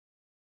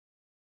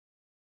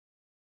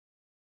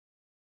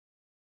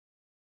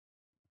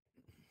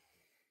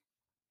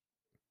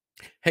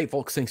Hey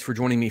folks, thanks for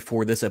joining me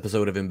for this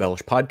episode of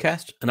Embellish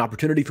Podcast, an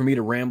opportunity for me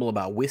to ramble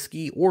about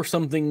whiskey or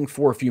something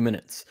for a few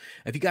minutes.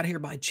 If you got here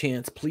by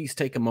chance, please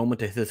take a moment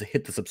to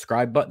hit the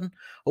subscribe button.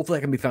 Hopefully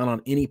I can be found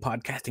on any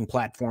podcasting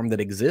platform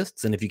that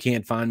exists, and if you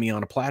can't find me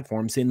on a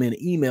platform, send me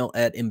an email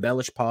at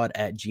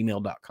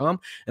embellishpod@gmail.com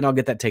and I'll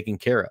get that taken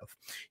care of.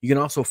 You can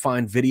also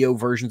find video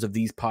versions of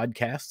these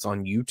podcasts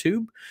on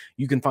YouTube.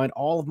 You can find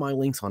all of my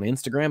links on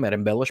Instagram at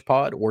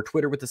EmbellishPod or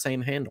Twitter with the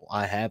same handle.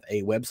 I have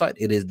a website.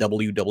 It is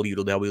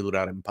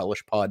www.embellishpod.com.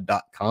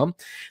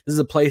 This is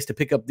a place to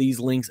pick up these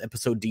links,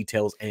 episode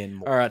details, and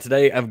more. All right,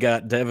 today I've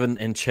got Devin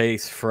and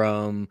Chase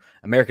from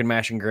American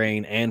Mash and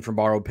Grain and from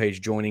Borrowed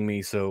Page joining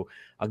me. So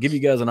I'll give you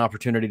guys an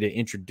opportunity to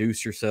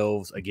introduce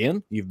yourselves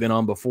again. You've been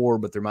on before,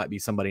 but there might be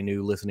somebody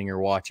new listening or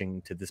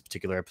watching to this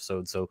particular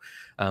episode. So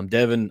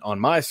Devin, on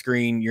my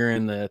screen, you're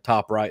in the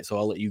top right, so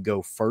I'll let you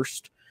go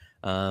first.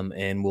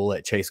 And we'll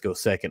let Chase go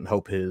second and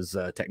hope his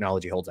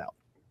technology holds out.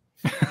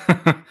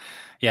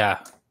 Yeah,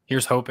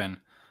 here's hoping.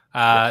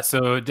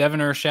 So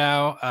Devin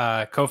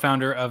Ershow,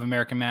 co-founder of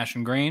American Mash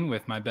and Grain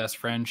with my best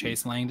friend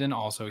Chase Langdon,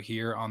 also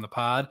here on the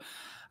pod.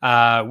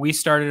 We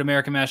started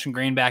American Mash and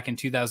Grain back in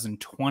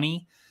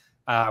 2020.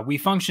 We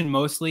function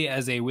mostly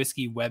as a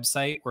whiskey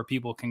website where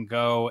people can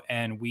go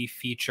and we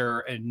feature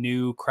a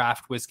new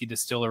craft whiskey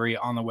distillery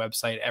on the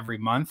website every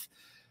month.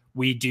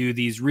 We do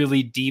these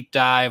really deep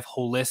dive,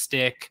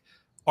 holistic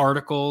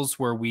articles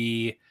where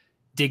we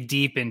dig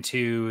deep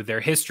into their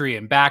history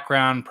and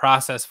background,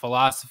 process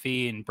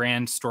philosophy, and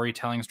brand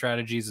storytelling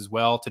strategies as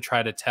well to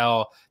try to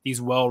tell these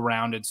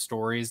well-rounded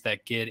stories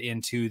that get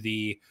into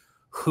the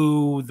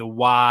who, the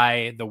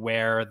why, the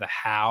where, the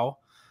how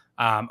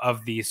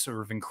of these sort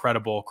of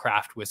incredible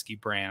craft whiskey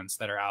brands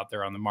that are out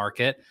there on the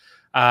market.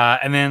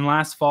 And then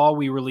last fall,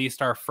 we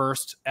released our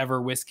first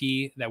ever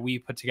whiskey that we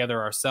put together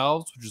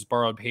ourselves, which is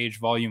Borrowed Page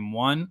Volume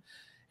 1.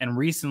 And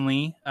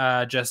recently,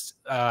 just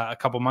a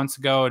couple months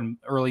ago in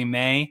early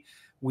May,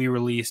 we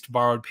released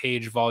Borrowed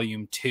Page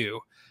Volume 2.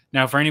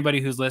 Now, for anybody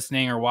who's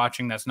listening or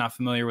watching that's not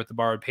familiar with the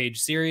Borrowed Page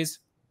series,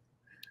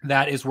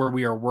 that is where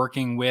we are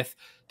working with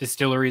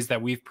distilleries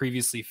that we've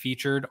previously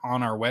featured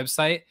on our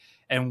website,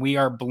 and we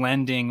are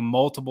blending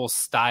multiple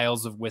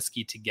styles of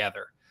whiskey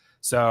together.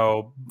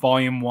 So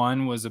Volume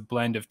 1 was a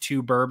blend of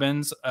 2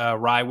 bourbons, a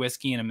rye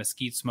whiskey, and a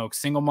mesquite smoke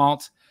single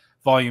malt.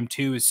 Volume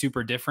 2 is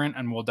super different,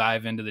 and we'll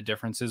dive into the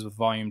differences with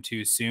Volume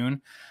 2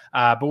 soon.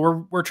 But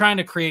we're trying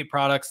to create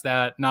products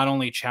that not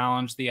only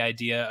challenge the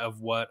idea of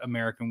what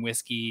American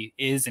whiskey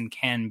is and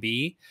can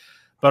be,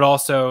 but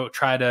also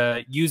try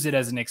to use it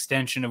as an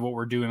extension of what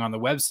we're doing on the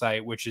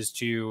website, which is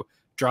to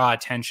draw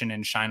attention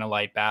and shine a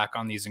light back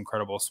on these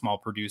incredible small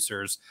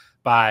producers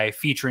by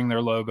featuring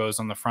their logos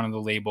on the front of the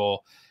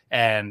label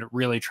and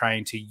really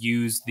trying to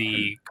use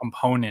the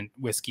component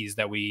whiskeys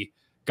that we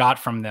got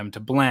from them to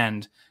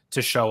blend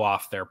to show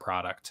off their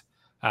product.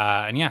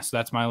 And yeah, so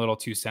that's my little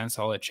 2 cents.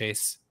 I'll let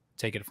Chase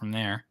take it from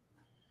there.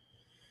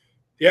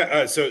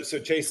 Yeah, so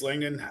Chase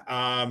Langdon,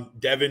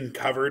 Devin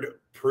covered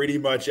pretty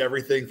much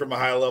everything from a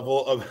high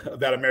level of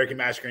that American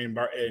Mash Grain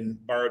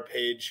and Borrowed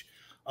Page.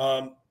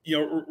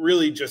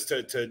 Really just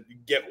to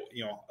get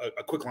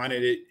a quick line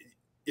at it.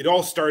 It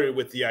all started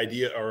with the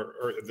idea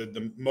or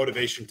the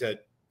motivation to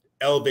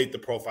elevate the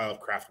profile of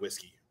craft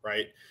whiskey.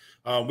 Right,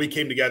 we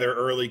came together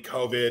early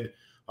COVID.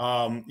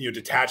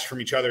 Detached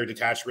from each other,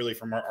 detached really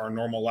from our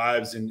normal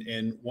lives,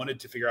 and wanted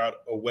to figure out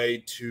a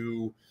way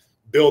to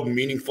build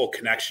meaningful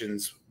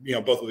connections,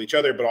 both with each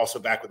other, but also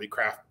back with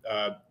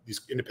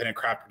these independent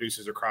craft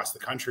producers across the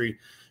country,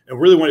 and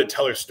really wanted to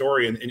tell our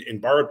story.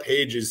 And Borrowed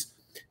Page is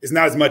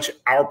not as much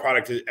our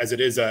product as it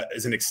is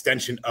as an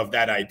extension of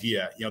that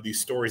idea. These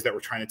stories that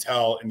we're trying to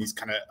tell, and these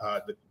kind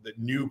of the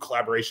new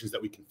collaborations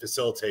that we can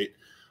facilitate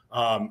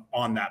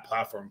on that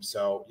platform.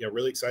 So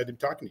really excited to be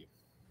talking to you.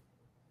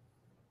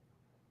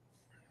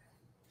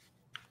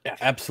 Yeah,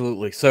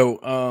 absolutely. So,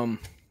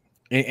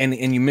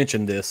 and you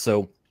mentioned this.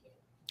 So,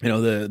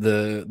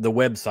 the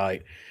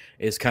website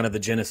is kind of the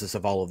genesis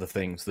of all of the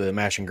things, the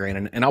Mash and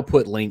Grain, and I'll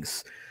put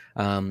links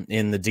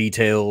in the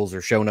details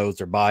or show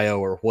notes or bio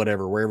or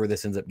whatever, wherever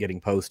this ends up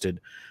getting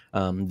posted.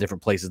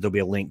 Different places there'll be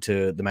a link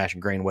to the Mash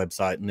and Grain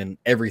website, and then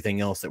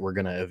everything else that we're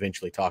going to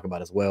eventually talk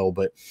about as well.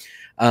 But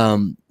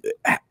I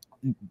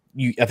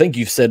think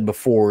you've said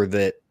before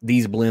that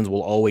these blends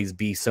will always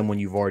be someone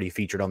you've already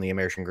featured on the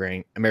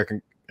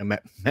American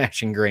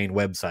Mash and Grain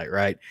website,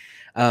 right?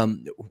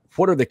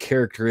 What are the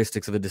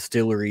characteristics of a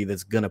distillery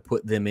that's going to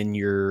put them in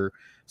your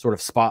sort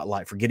of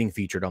spotlight for getting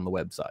featured on the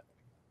website?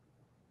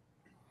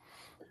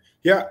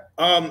 Yeah,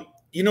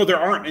 there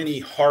aren't any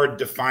hard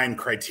defined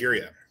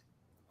criteria.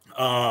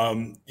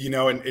 And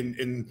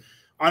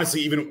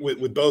honestly, even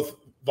with both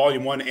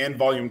Volume 1 and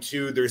Volume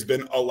 2, there's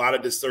been a lot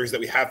of distilleries that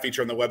we have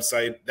featured on the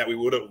website that we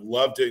would have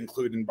loved to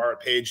include in Borrowed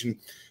Page. And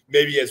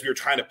maybe as we were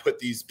trying to put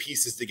these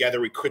pieces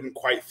together, we couldn't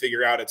quite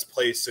figure out its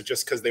place. So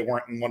just because they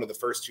weren't in one of the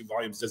first 2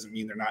 volumes doesn't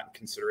mean they're not in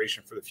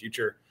consideration for the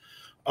future.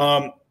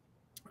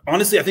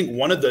 Honestly, I think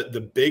one of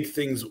the big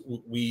things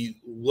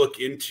we look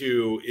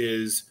into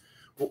is,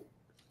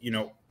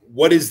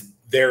 what is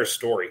their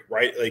story,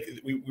 right? Like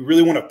we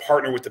really want to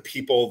partner with the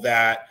people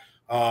that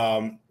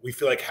we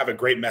feel like have a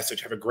great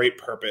message, have a great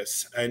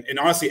purpose. And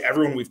honestly,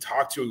 everyone we've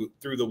talked to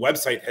through the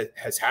website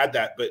has had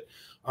that, but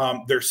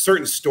there's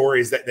certain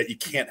stories that you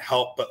can't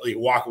help but like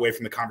walk away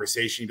from the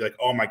conversation and be like,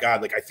 oh my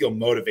God, like I feel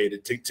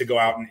motivated to go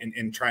out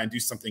and try and do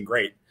something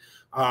great.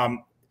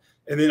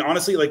 And then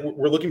honestly, like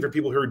we're looking for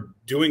people who are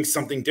doing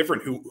something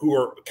different, who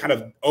are kind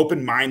of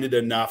open-minded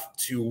enough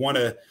to want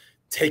to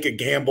take a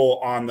gamble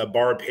on the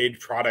borrowed page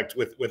product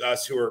with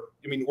us, who are,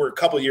 I mean, we're a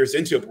couple of years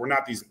into it, but we're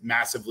not these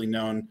massively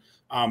known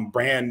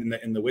brand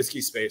in the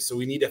whiskey space. So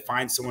we need to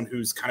find someone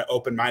who's kind of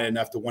open-minded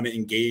enough to want to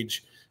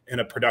engage in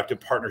a productive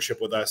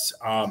partnership with us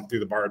through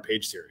the borrowed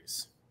page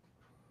series.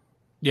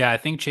 Yeah, I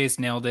think Chase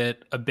nailed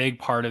it. A big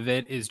part of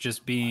it is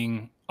just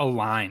being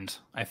aligned,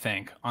 I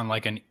think, on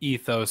like an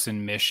ethos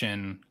and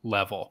mission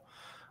level.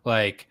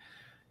 Like,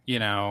 you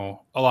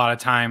know, a lot of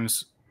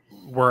times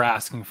we're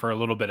asking for a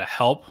little bit of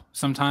help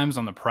sometimes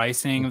on the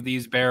pricing of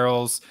these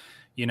barrels.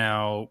 You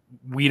know,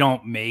 we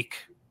don't make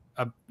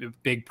a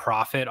big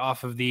profit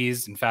off of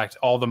these. In fact,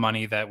 all the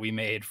money that we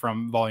made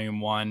from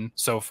volume 1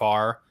 so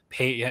far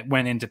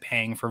went into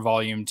paying for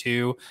volume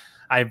 2.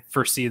 I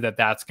foresee that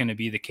that's going to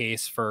be the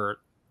case for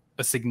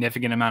a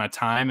significant amount of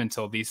time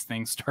until these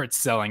things start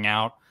selling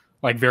out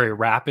like very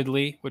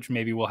rapidly, which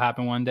maybe will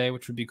happen one day,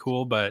 which would be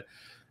cool. But,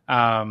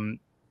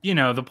 you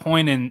know, the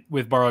point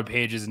with borrowed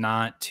page is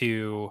not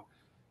to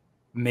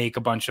make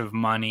a bunch of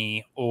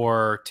money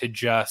or to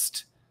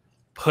just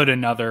put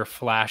another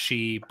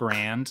flashy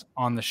brand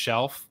on the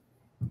shelf.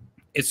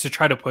 It's to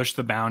try to push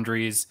the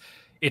boundaries.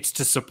 It's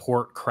to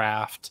support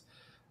craft.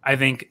 I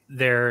think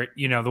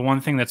you know, the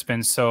one thing that's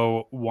been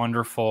so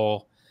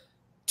wonderful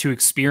to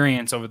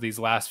experience over these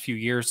last few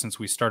years since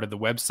we started the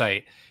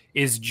website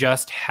is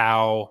just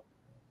how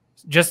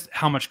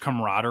much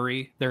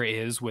camaraderie there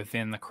is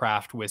within the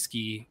craft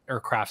whiskey or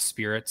craft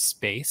spirits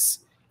space.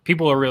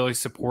 People are really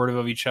supportive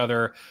of each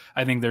other.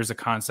 I think there's a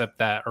concept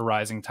that a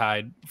rising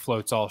tide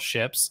floats all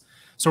ships.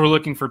 So we're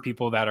looking for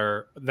people that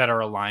are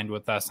aligned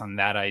with us on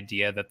that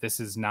idea, that this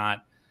is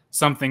not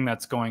something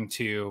that's going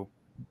to,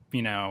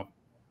 you know,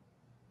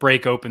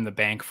 break open the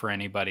bank for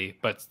anybody,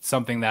 but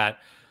something that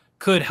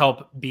could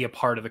help be a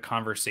part of the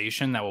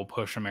conversation that will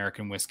push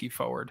American whiskey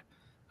forward.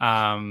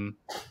 And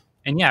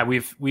yeah,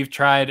 we've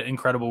tried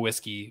incredible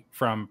whiskey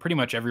from pretty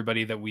much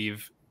everybody that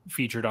we've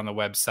featured on the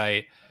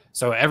website.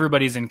 So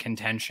everybody's in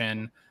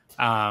contention.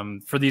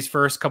 For these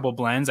first couple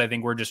blends, I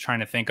think we're just trying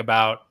to think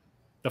about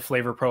the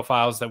flavor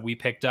profiles that we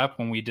picked up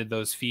when we did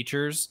those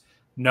features,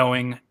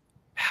 knowing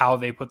how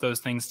they put those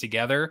things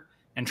together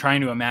and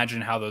trying to imagine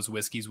how those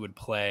whiskeys would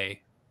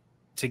play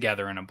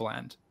together in a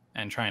blend,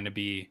 and trying to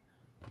be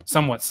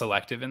somewhat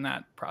selective in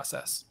that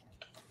process.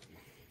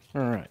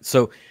 All right.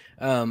 So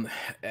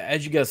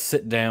as you guys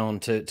sit down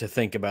to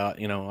think about,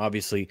 you know,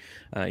 obviously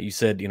you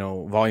said, you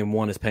know, volume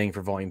 1 is paying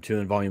for volume 2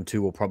 and volume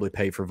 2 will probably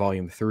pay for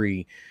volume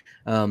 3.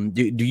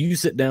 Do you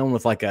sit down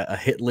with like a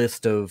hit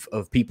list of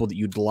people that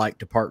you'd like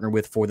to partner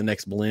with for the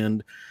next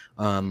blend?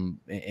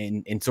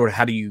 And sort of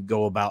how do you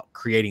go about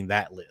creating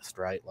that list,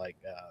 right? Like,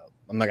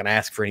 I'm not going to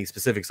ask for any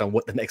specifics on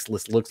what the next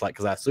list looks like,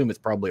 because I assume it's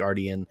probably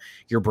already in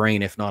your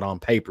brain, if not on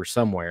paper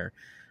somewhere.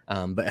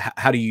 But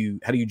how do you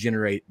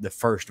generate the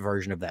first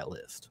version of that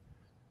list?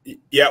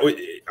 Yeah,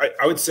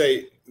 I would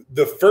say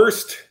the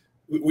first,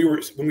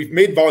 when we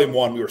made volume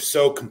 1, we were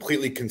so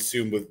completely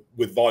consumed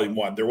with volume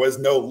 1. There was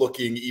no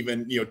looking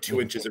even, you know, 2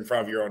 inches in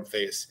front of your own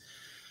face.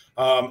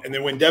 And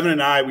then when Devin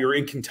and I, we were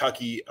in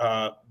Kentucky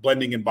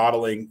blending and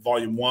bottling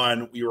volume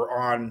 1, we were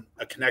on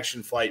a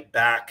connection flight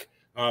back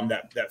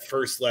that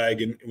first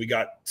leg, and we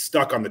got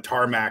stuck on the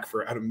tarmac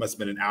for, it must have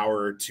been an hour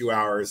or 2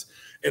 hours,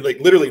 and like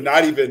literally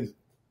not even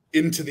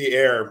into the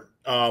air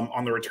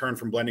on the return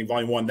from blending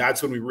volume 1.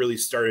 That's when we really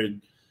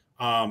started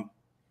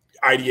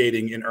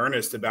ideating in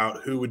earnest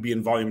about who would be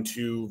in volume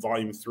 2,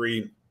 volume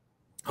 3.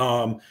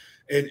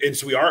 And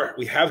so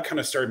we have kind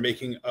of started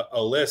making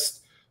a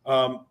list.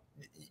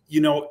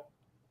 You know,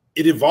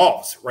 it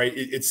evolves, right?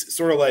 It's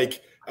sort of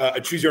like a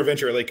choose your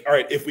adventure. Like, all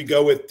right, if we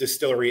go with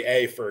Distillery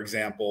A, for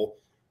example,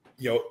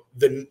 you know,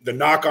 the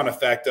knock-on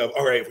effect of,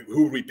 all right,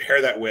 who would we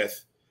pair that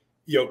with,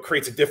 you know,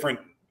 creates a different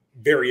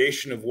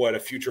variation of what a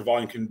future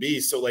volume can be.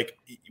 So like,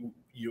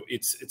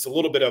 it's a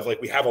little bit of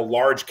like, we have a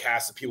large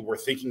cast of people we're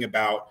thinking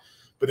about,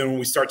 but then when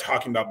we start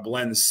talking about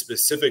blends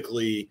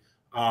specifically,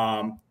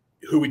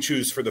 who we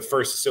choose for the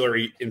first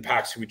distillery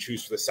impacts who we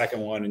choose for the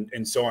second one,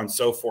 and so on and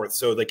so forth.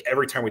 So like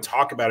every time we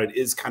talk about it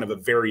is kind of a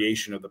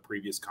variation of the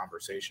previous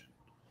conversation.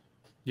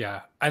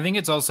 Yeah, I think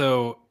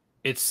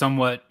it's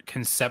somewhat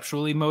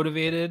conceptually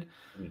motivated.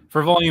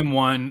 For volume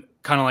 1,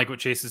 kind of like what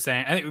Chase is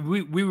saying, I think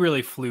we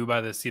really flew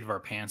by the seat of our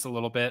pants a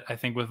little bit. I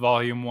think with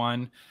volume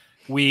 1,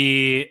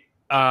 we,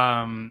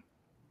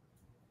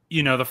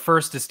 you know, the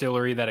first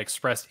distillery that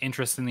expressed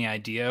interest in the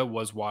idea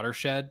was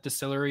Watershed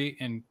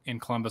Distillery in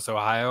Columbus,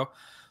 Ohio.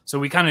 So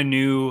we kind of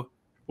knew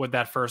what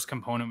that first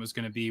component was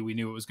going to be. We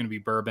knew it was going to be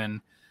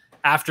bourbon.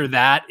 After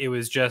that, it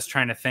was just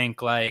trying to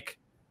think like,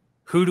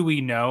 who do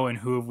we know and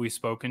who have we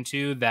spoken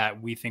to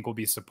that we think will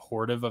be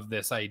supportive of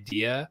this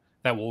idea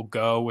that will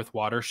go with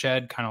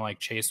Watershed, kind of like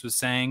Chase was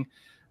saying.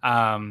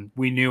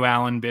 We knew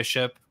Alan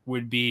Bishop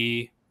would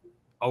be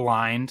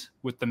aligned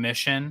with the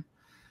mission.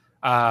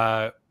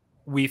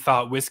 We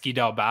thought Whiskey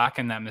Del Bac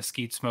and that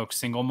mesquite smoked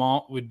single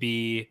malt would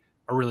be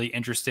a really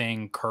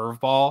interesting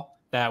curveball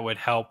that would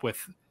help with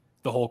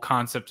the whole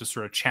concept of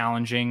sort of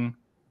challenging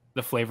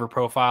the flavor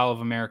profile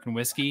of American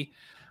whiskey.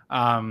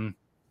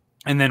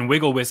 And then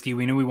Wiggle Whiskey,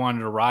 we knew we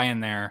wanted a rye in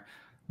there.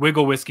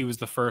 Wiggle Whiskey was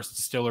the first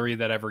distillery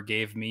that ever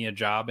gave me a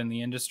job in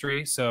the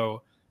industry.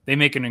 So they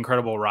make an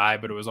incredible rye,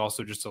 but it was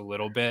also just a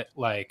little bit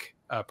like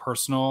a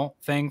personal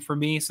thing for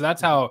me. So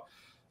that's how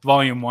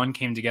Volume 1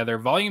 came together.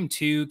 Volume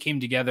 2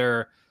 came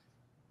together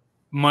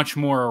much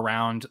more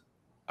around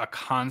a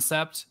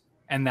concept,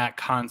 and that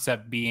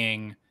concept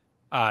being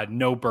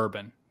no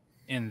bourbon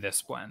in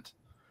this blend.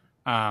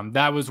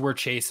 That was where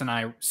Chase and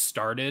I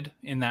started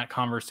in that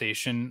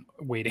conversation,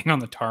 waiting on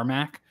the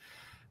tarmac.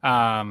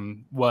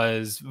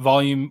 Was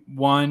Volume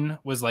 1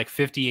 was like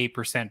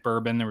 58%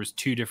 bourbon. There was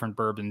 2 different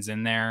bourbons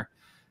in there.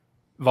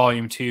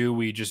 Volume 2,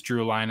 we just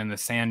drew a line in the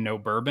sand, no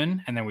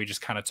bourbon, and then we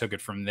just kind of took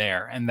it from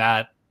there. And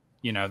that,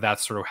 you know,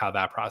 that's sort of how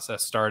that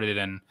process started.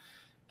 And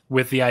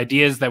with the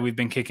ideas that we've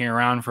been kicking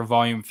around for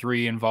Volume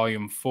 3 and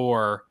Volume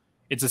 4,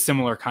 it's a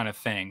similar kind of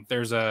thing.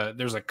 There's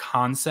a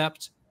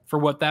concept for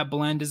what that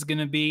blend is going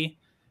to be,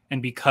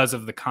 and because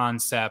of the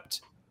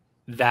concept,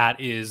 that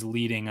is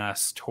leading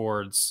us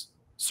towards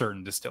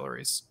certain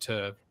distilleries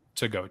to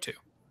go to.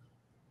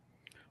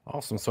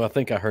 Awesome. So I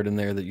think I heard in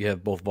there that you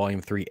have both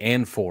Volume 3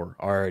 and 4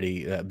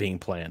 already being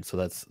planned. So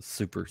that's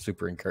super,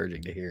 super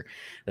encouraging to hear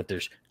that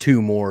there's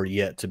 2 more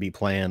yet to be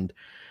planned.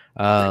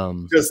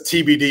 Just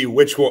TBD,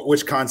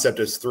 which concept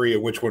is 3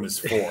 and which one is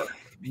 4.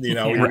 You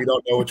know, we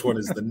don't know which one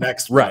is the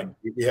next one.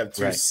 We have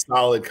 2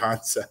 solid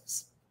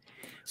concepts.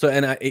 So,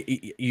 and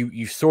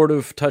you sort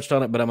of touched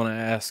on it, but I'm going to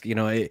ask, you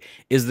know,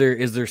 is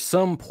there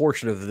some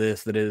portion of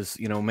this that is,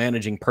 you know,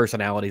 managing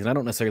personalities? And I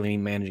don't necessarily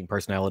mean managing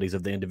personalities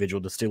of the individual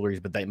distilleries,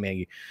 but that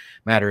may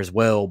matter as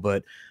well.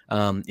 But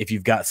if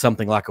you've got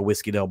something like a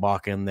Whiskey Del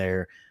Bac in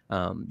there,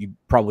 you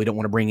probably don't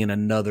want to bring in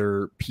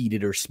another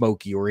peated or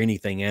smoky or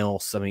anything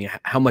else. I mean,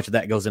 how much of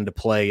that goes into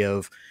play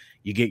of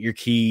you get your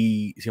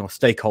key, you know,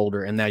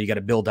 stakeholder, and now you got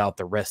to build out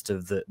the rest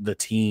of the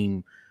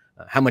team.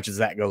 How much does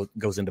that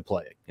goes into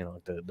play? You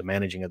know, the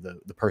managing of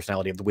the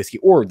personality of the whiskey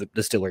or the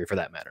distillery for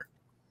that matter.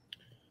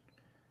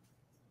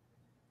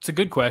 It's a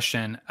good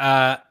question.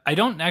 I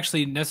don't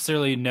actually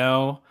necessarily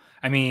know.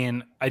 I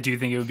mean, I do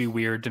think it would be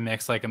weird to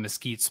mix like a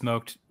mesquite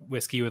smoked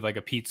whiskey with like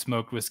a peat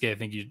smoked whiskey. I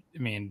think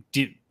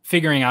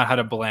figuring out how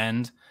to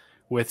blend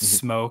with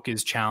smoke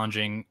is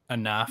challenging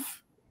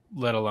enough,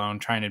 let alone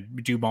trying to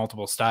do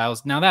multiple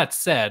styles. Now, that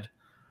said,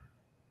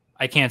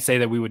 I can't say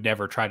that we would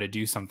never try to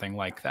do something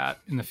like that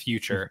in the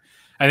future.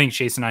 I think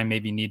Chase and I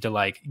maybe need to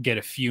like get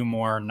a few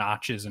more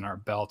notches in our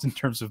belt in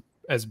terms of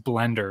as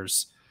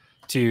blenders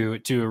to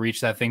reach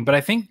that thing. But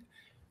I think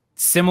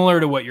similar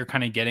to what you're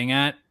kind of getting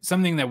at,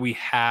 something that we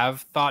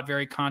have thought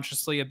very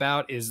consciously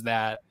about is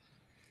that,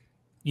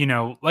 you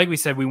know, like we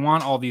said, we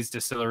want all these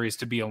distilleries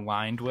to be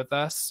aligned with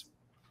us,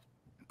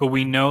 but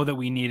we know that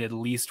we need at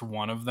least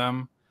one of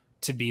them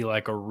to be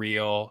like a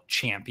real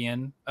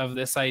champion of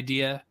this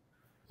idea.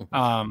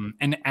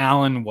 And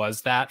Alan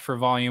was that for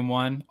Volume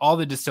 1. All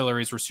the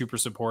distilleries were super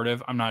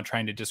supportive. I'm not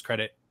trying to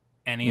discredit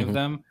any of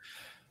them,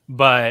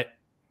 but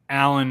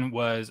Alan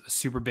was a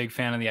super big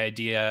fan of the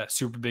idea,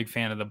 super big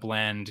fan of the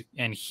blend,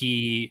 and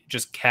he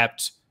just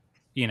kept,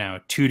 you know,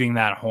 tooting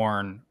that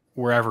horn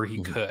wherever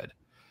he could.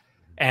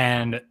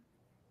 And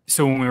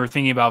so when we were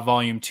thinking about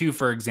Volume 2,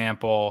 for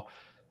example,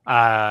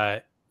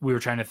 we were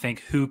trying to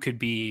think who would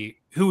be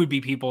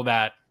people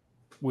that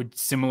would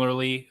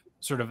similarly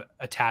sort of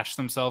attach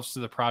themselves to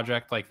the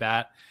project like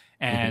that.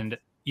 And,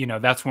 you know,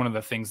 that's one of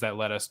the things that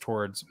led us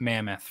towards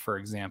Mammoth, for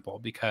example,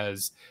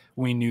 because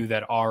we knew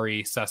that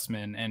Ari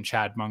Sussman and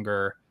Chad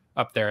Munger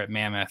up there at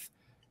Mammoth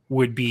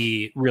would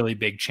be really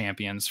big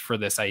champions for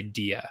this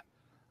idea.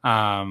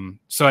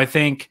 So I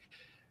think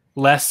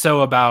less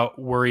so about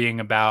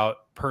worrying about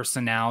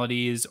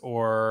personalities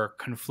or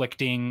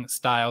conflicting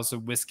styles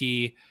of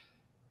whiskey,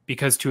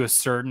 because to a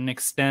certain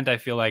extent, I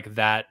feel like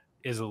that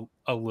is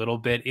a little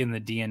bit in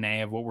the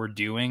DNA of what we're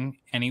doing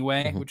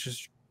anyway, which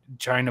is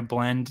trying to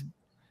blend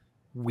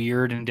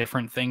weird and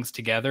different things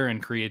together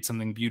and create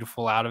something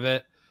beautiful out of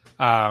it.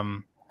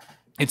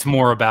 It's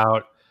more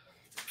about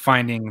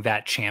finding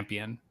that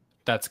champion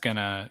that's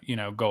gonna, you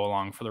know, go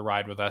along for the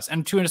ride with us.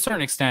 And to a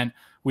certain extent,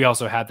 we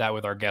also had that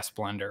with our guest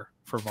blender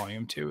for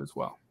Volume 2 as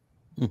well.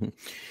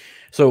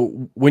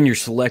 So when you're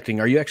selecting,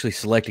 are you actually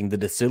selecting the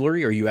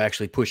distillery, or are you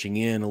actually pushing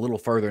in a little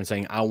further and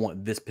saying, I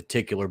want this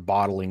particular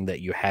bottling that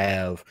you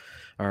have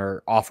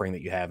or offering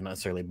that you have, not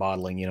necessarily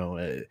bottling, you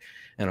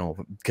know,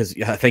 because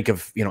I think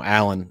of, you know,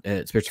 Alan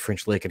at Spirits of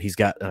French Lick, and he's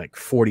got like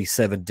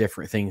 47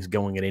 different things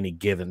going at any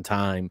given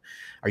time.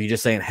 Are you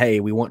just saying, hey,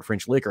 we want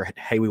French Lick, or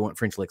hey, we want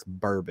French Lick's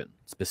bourbon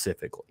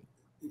specifically?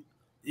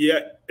 Yeah.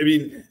 I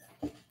mean,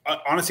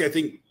 honestly, I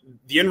think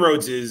the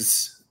inroads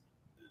is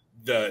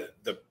the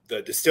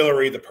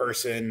distillery, the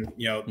person,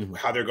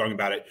 how they're going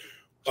about it.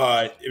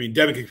 I mean,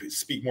 Devin can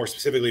speak more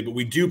specifically, but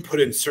we do put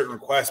in certain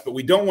requests, but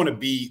we don't want to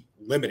be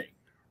limiting,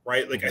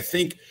 right? Like, I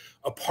think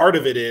a part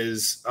of it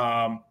is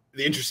the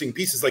interesting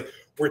piece is like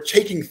we're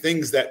taking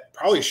things that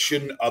probably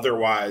shouldn't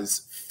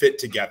otherwise fit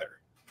together,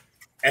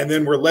 and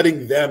then we're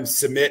letting them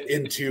submit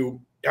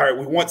into, all right,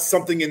 we want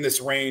something in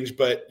this range,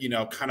 but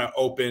kind of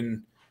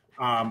open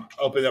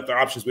up their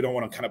options. We don't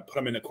want to kind of put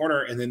them in a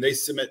corner, and then they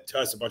submit to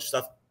us a bunch of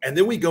stuff, and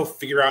then we go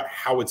figure out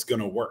how it's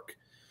going to work.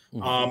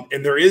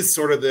 And there is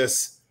sort of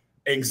this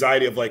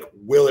anxiety of like,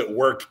 will it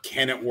work?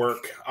 Can it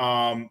work?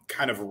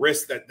 Kind of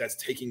risk that's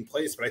taking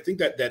place. But I think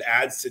that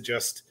adds to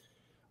just,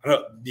 I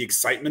don't know, the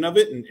excitement of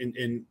it.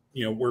 And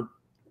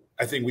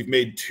I think we've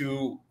made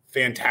two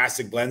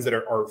fantastic blends that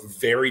are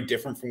very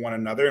different from one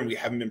another, and we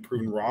haven't been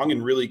proven wrong.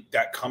 And really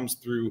that comes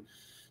through,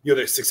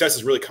 the success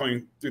is really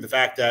coming through the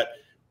fact that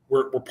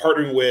we're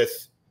partnering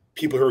with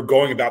people who are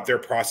going about their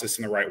process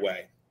in the right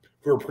way,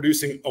 who are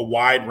producing a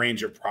wide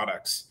range of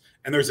products.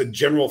 And there's a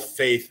general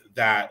faith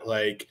that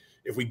like,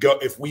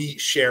 if we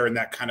share in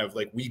that kind of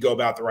like, we go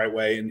about the right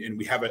way, and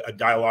we have a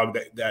dialogue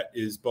that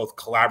is both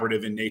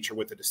collaborative in nature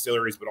with the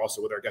distilleries, but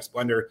also with our guest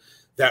blender,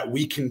 that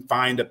we can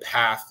find a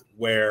path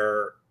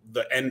where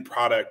the end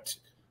product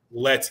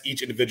lets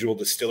each individual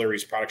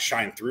distillery's product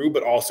shine through,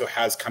 but also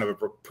has kind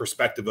of a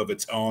perspective of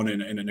its own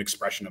and an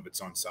expression of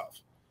its own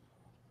self.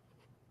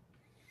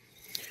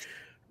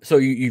 So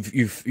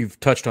you've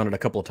touched on it a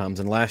couple of times.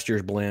 In last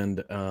year's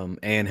blend,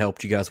 Anne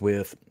helped you guys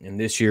with, and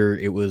this year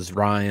it was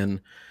Ryan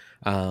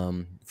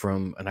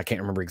from, and I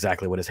can't remember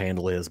exactly what his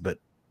handle is, but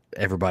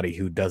everybody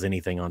who does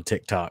anything on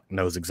TikTok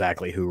knows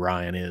exactly who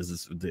Ryan is.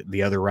 It's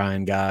the other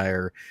Ryan guy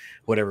or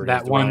whatever.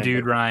 That one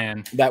dude,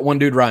 Ryan. That one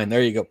dude, Ryan.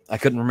 There you go. I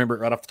couldn't remember it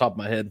right off the top of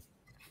my head.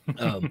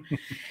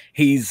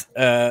 He's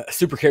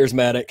super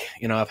charismatic.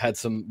 I've had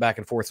some back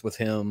and forths with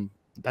him.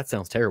 That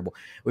sounds terrible.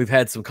 We've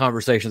had some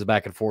conversations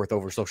back and forth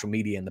over social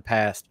media in the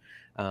past.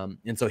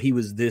 And so he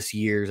was this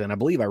year's, and I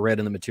believe I read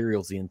in the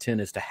materials, the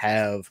intent is to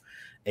have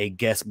a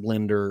guest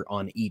blender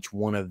on each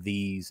one of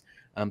these.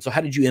 So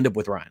how did you end up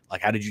with Ryan?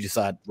 Like, how did you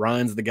decide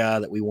Ryan's the guy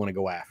that we want to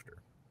go after?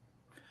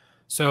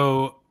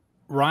 So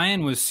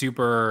Ryan was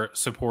super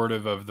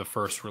supportive of the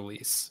first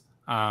release.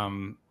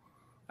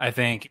 I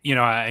think,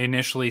 I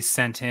initially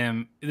sent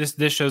him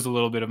this shows a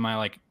little bit of my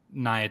like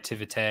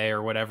naivete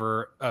or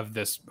whatever of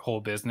this whole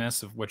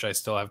business, of which I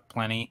still have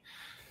plenty.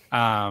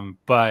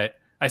 But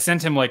I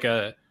sent him like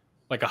a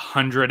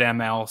 100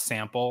 ml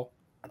sample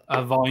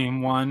of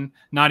volume 1,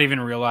 not even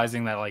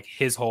realizing that like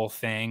his whole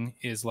thing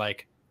is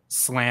like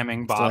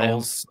slamming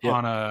bottles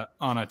on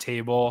a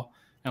table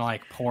and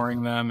like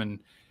pouring them and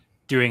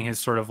doing his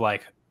sort of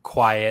like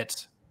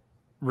quiet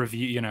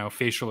review,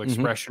 facial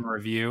expression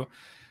review.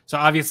 So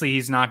obviously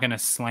he's not going to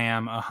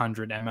slam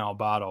 100 ml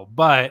bottle,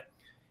 but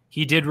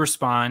he did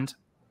respond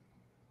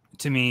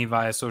to me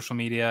via social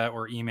media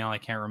or email. I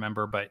can't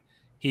remember, but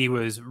he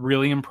was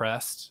really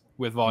impressed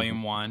with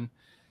volume 1.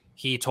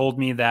 He told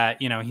me that,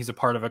 he's a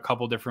part of a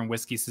couple different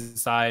whiskey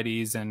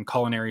societies and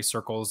culinary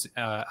circles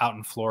out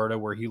in Florida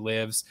where he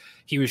lives.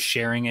 He was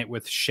sharing it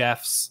with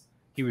chefs.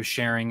 He was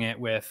sharing it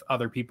with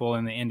other people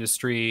in the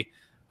industry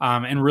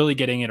and really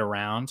getting it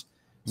around.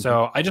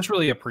 So I just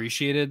really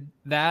appreciated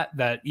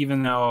that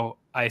even though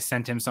I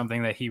sent him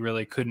something that he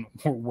really couldn't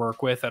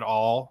work with at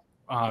all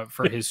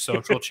for his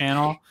social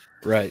channel,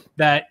 right,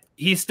 that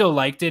he still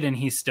liked it and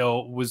he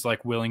still was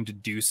like willing to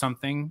do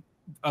something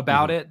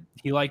about it.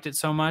 He liked it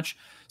so much.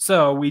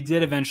 So we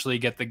did eventually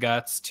get the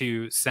guts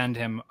to send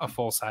him a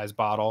full-size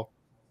bottle.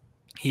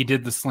 He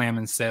did the Slam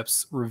and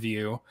Sips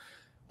review.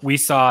 We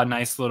saw a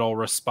nice little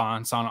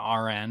response on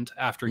our end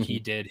after he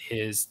did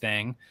his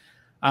thing.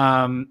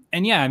 And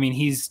yeah, I mean,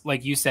 he's,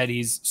 like you said,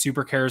 he's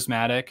super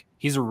charismatic.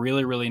 He's a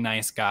really, really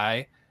nice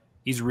guy.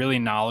 He's really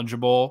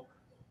knowledgeable.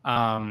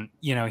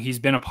 He's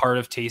been a part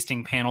of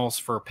tasting panels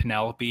for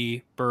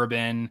Penelope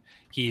bourbon.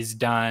 He's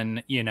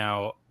done,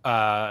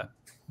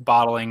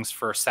 bottlings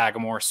for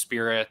Sagamore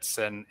spirits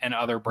and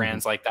other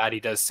brands like that. He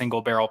does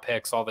single barrel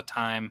picks all the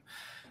time.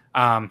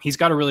 He's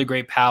got a really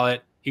great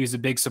palate. He was a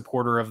big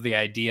supporter of the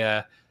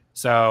idea.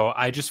 So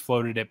I just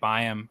floated it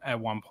by him at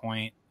one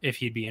point if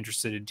he'd be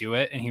interested to do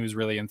it. And he was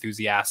really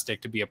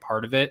enthusiastic to be a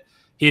part of it.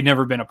 He had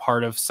never been a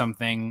part of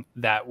something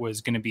that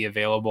was going to be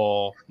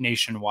available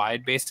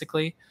nationwide,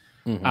 basically.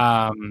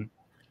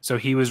 So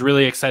he was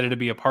really excited to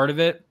be a part of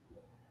it.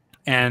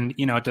 And,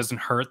 it doesn't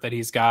hurt that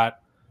he's got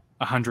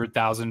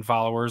 100,000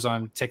 followers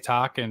on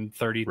TikTok and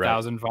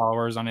 30,000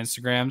 followers on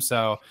Instagram.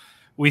 So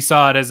we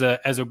saw it as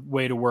a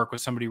way to work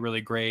with somebody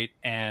really great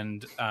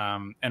and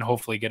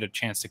hopefully get a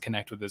chance to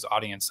connect with his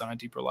audience on a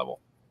deeper level.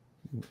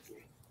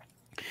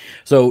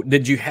 So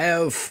did you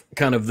have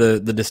kind of the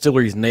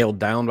distilleries nailed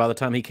down by the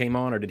time he came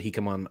on, or did he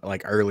come on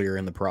like earlier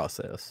in the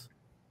process?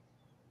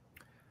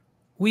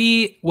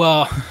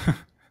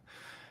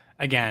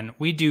 Again,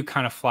 we do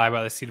kind of fly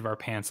by the seat of our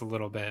pants a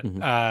little bit.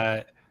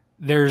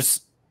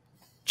 There's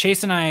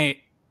Chase and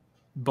I,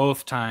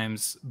 both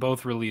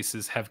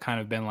releases have kind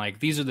of been like,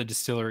 these are the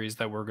distilleries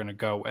that we're going to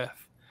go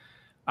with.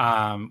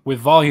 With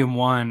volume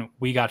 1,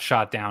 we got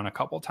shot down a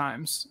couple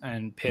times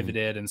and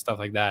pivoted and stuff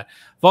like that.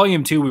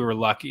 Volume 2, we were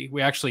lucky.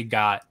 We actually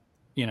got,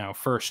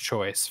 first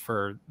choice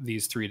for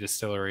these 3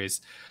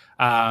 distilleries.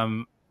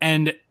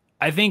 And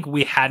I think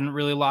we hadn't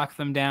really locked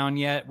them down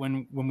yet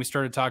when we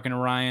started talking to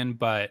Ryan,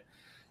 but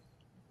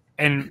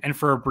and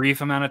for a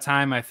brief amount of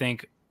time, I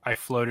think I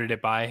floated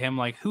it by him,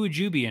 like, who would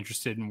you be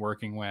interested in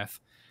working with?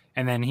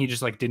 And then he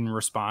just like didn't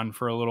respond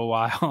for a little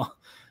while.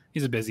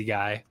 He's a busy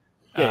guy.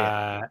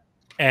 Yeah.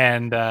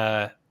 And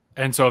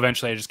so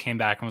eventually I just came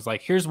back and was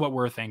like, here's what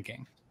we're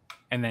thinking.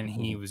 And then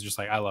he was just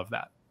like, I love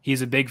that.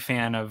 He's a big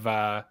fan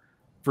of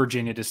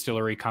Virginia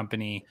Distillery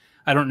Company.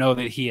 I don't know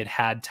that he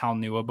had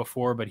Talnua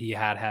before, but he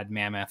had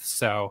Mammoth.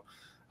 So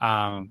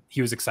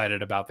he was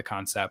excited about the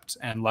concept.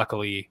 And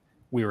luckily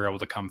we were able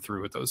to come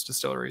through with those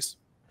distilleries.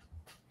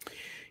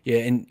 Yeah,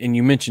 and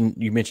you mentioned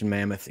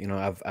Mammoth.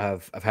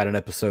 I've had an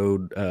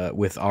episode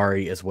with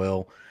Ari as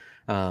well,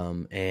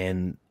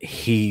 and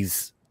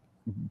he's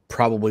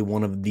probably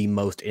one of the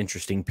most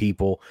interesting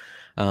people.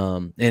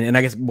 And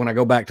I guess when I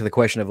go back to the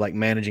question of like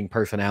managing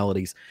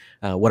personalities,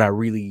 what I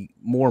really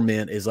more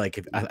meant is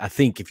like I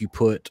think if you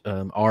put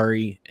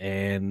Ari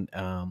and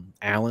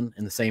Alan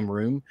in the same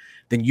room,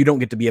 then you don't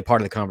get to be a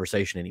part of the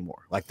conversation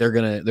anymore. Like they're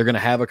gonna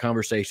have a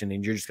conversation,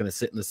 and you're just gonna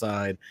sit in the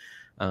side,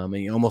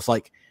 and almost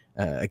like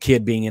a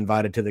kid being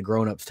invited to the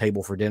grown-ups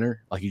table for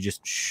dinner. Like you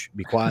just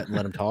be quiet and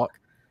let them talk.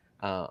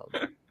 I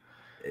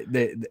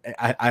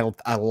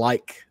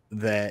like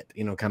that,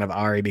 kind of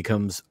Ari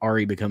becomes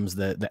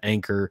the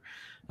anchor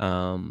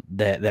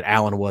that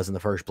Alan was in the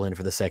first blend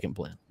for the second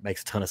blend.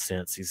 Makes a ton of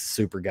sense. He's a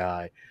super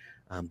guy,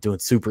 doing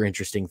super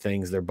interesting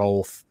things. They're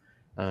both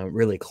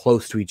really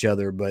close to each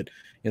other, but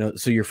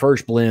so your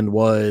first blend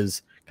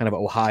was kind of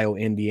Ohio,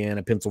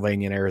 Indiana,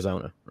 Pennsylvania, and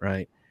Arizona,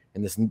 right?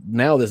 And this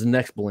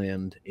next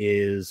blend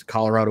is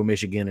Colorado,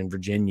 Michigan, and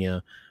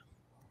Virginia.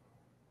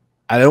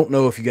 I don't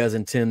know if you guys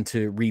intend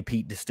to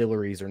repeat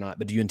distilleries or not,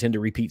 but do you intend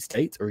to repeat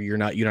states, or you're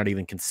not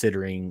even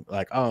considering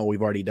like, oh,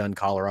 we've already done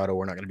Colorado,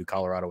 we're not going to do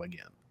Colorado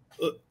again?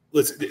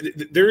 Listen,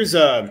 there's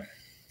a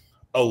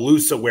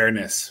loose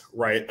awareness,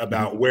 right,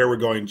 about where we're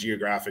going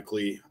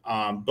geographically,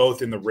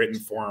 both in the written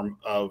form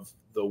of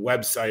the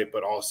website,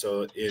 but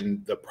also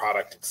in the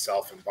product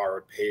itself and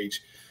borrowed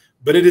page.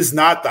 But it is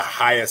not the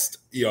highest,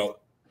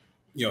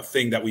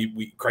 thing that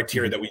we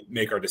criteria that we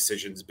make our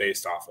decisions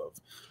based off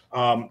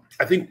of.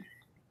 I think,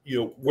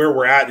 where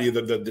we're at,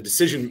 the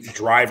decision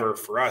driver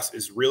for us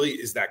is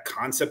that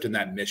concept and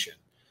that mission,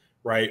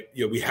 right?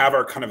 We have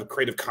our kind of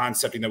creative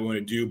concepting that we want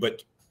to do,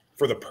 but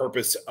for the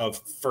purpose of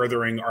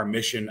furthering our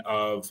mission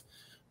of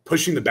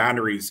pushing the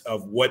boundaries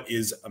of what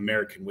is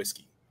American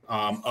whiskey,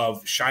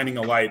 of shining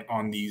a light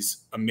on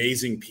these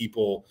amazing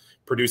people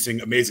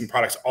producing amazing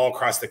products all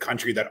across the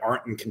country that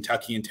aren't in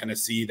Kentucky and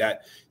Tennessee,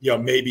 that,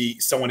 maybe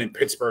someone in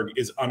Pittsburgh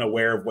is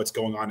unaware of what's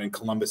going on in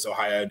Columbus,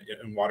 Ohio,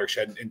 and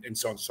Watershed, and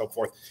so on and so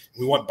forth.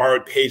 We want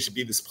Borrowed Page to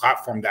be this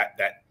platform, that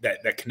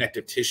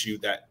connective tissue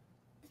that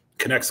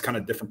connects kind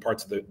of different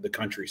parts of the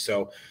country.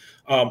 So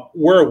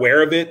we're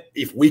aware of it.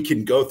 If we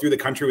can go through the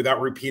country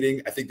without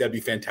repeating, I think that'd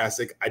be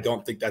fantastic. I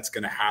don't think that's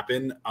going to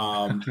happen.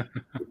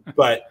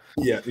 But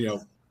yeah,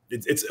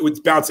 it's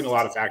bouncing a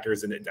lot of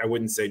factors, and I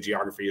wouldn't say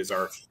geography is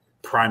our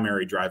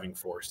primary driving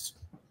force.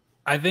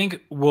 I think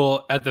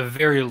at the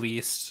very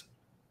least,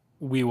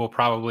 we will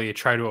probably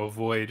try to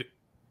avoid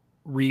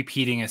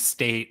repeating a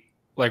state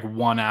like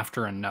one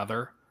after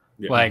another.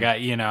 Yeah. Like,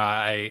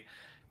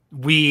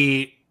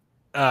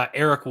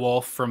 Eric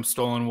Wolf from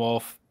Stolen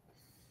Wolf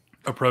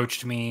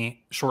approached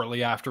me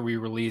shortly after we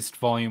released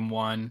Volume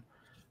 1,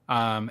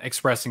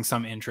 expressing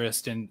some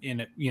interest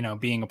in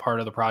being a part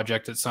of the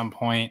project at some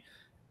point.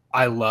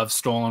 I love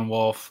Stolen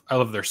Wolf. I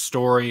love their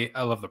story.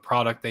 I love the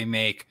product they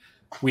make.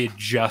 We had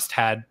just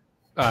had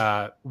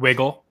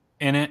Wiggle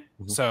in it.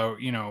 So,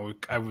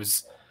 I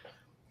was,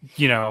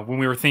 when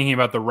we were thinking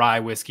about the rye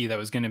whiskey that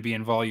was going to be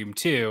in Volume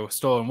 2,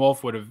 Stolen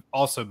Wolf would have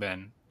also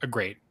been a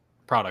great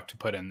product to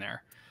put in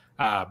there.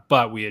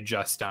 But we had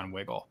just done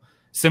Wiggle.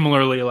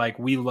 Similarly, like,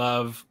 we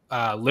love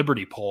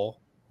Liberty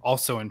Pole,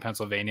 also in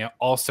Pennsylvania,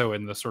 also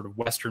in the sort of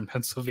Western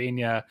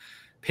Pennsylvania,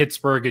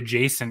 Pittsburgh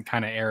adjacent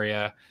kind of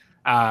area.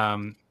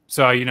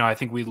 So, I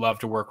think we'd love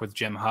to work with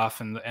Jim Huff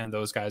and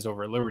those guys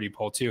over at Liberty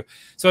Pole too.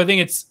 So I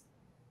think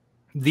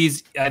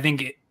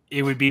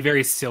it would be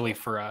very silly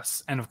for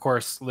us. And of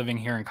course, living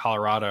here in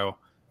Colorado,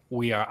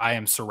 we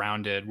are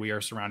surrounded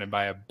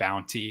by a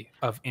bounty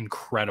of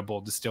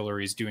incredible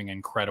distilleries doing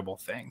incredible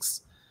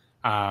things.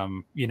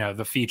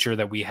 The feature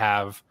that we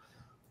have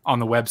on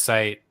the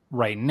website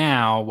right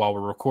now while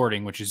we're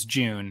recording, which is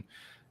June,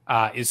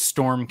 is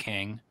Storm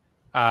King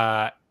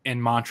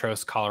in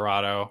Montrose,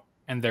 Colorado.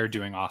 And they're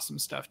doing awesome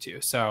stuff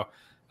too. So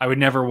I would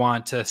never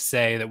want to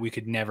say that we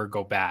could never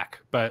go back.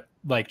 But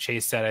like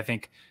Chase said, I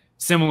think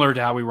similar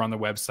to how we run the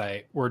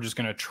website, we're just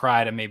going to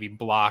try to maybe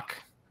block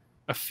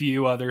a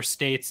few other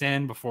states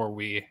in before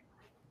we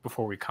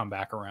come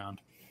back around.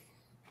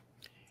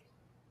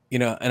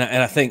 And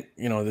I think,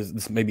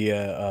 this may be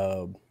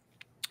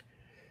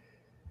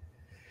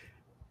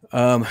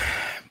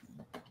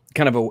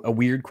kind of a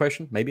weird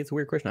question. Maybe it's a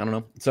weird question. I don't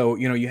know. So,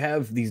 you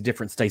have these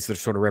different states that are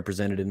sort of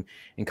represented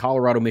in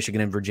Colorado,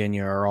 Michigan, and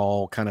Virginia are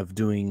all kind of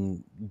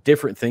doing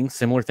different things,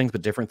 similar things,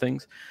 but different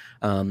things.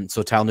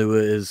 So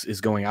Talnua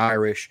is going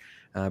Irish.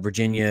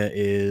 Virginia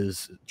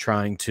is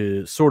trying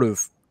to sort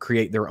of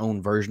create their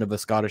own version of a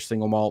Scottish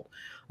single malt.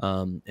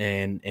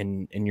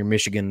 And your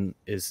Michigan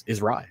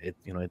is rye.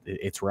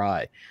 It's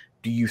rye.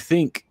 Do you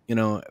think,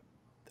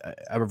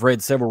 I've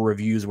read several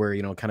reviews where,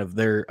 kind of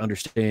their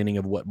understanding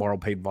of what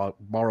Borrowed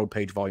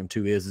Page Volume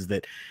 2 is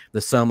that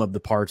the sum of the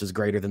parts is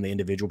greater than the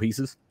individual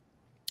pieces.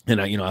 And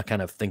I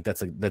kind of think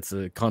that's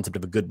a concept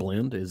of a good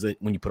blend, is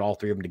that when you put all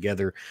three of them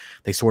together,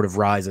 they sort of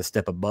rise a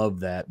step above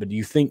that. But do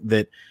you think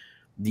that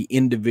the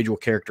individual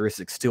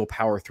characteristics still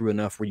power through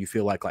enough where you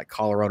feel like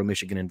Colorado,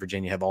 Michigan, and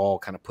Virginia have all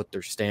kind of put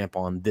their stamp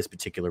on this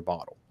particular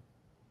bottle?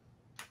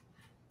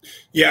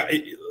 Yeah,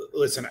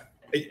 listen,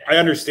 I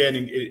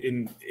understand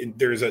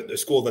there's a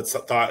school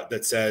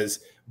that says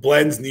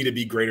blends need to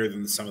be greater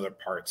than the sum of their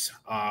parts.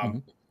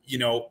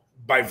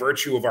 By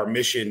virtue of our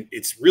mission,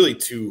 it's really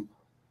to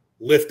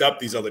lift up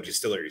these other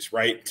distilleries,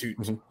 right?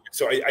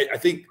 So I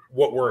think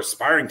what we're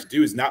aspiring to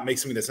do is not make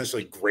something that's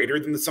essentially greater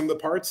than the sum of the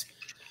parts,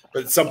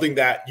 but it's something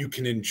that you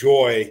can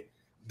enjoy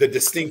the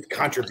distinct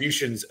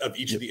contributions of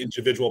each of the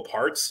individual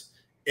parts,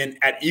 and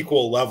at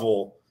equal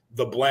level,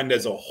 the blend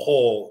as a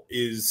whole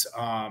is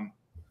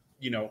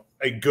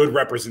a good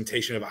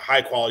representation of a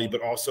high quality,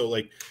 but also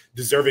like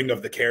deserving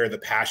of the care, the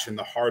passion,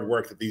 the hard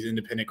work that these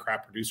independent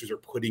craft producers are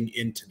putting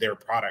into their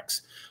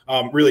products.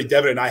 Really,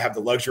 Devin and I have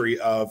the luxury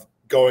of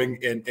going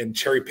and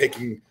cherry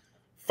picking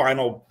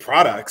final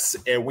products,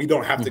 and we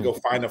don't have to go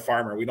find a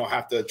farmer. We don't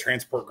have to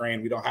transport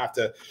grain. We don't have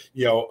to,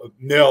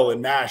 mill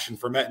and mash and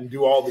ferment and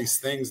do all these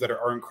things that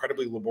are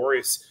incredibly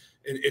laborious.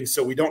 And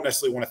so we don't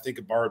necessarily want to think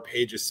of Borrowed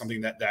Page as something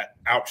that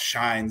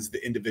outshines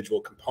the individual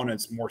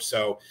components. More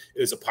so,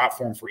 it is a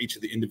platform for each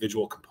of the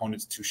individual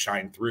components to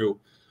shine through.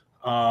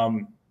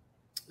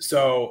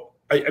 So,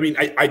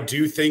 I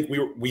do think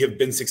we have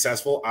been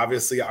successful.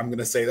 Obviously, I'm going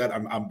to say that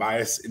I'm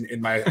biased in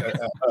my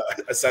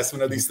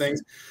assessment of these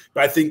things.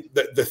 But I think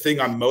that the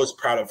thing I'm most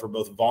proud of for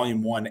both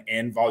Volume 1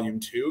 and Volume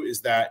 2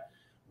 is that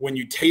when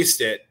you taste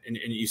it and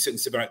you sit and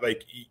sip on it,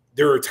 like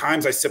there are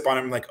times I sip on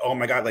it and I'm like, oh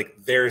my God, like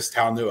there's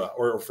Talnua.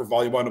 Or for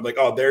Volume 1, I'm like,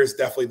 oh, there's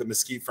definitely the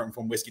mesquite from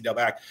Whiskey Del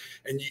Back.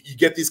 And you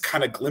get these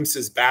kind of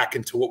glimpses back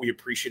into what we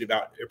appreciate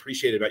about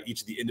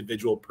each of the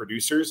individual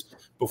producers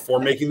before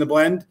making the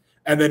blend.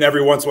 And then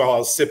every once in a while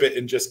I'll sip it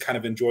and just kind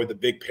of enjoy the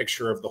big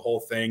picture of the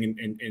whole thing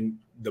and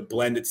the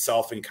blend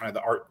itself and kind of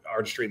the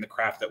artistry and the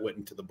craft that went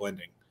into the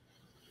blending.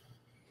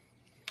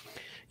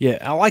 Yeah,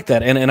 I like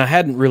that, and I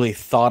hadn't really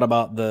thought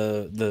about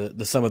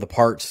the sum of the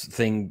parts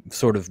thing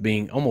sort of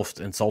being almost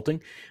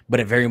insulting,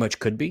 but it very much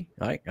could be.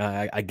 Right?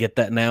 I get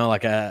that now.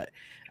 Like I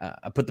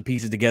put the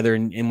pieces together,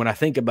 and when I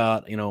think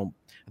about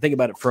I think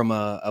about it from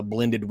a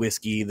blended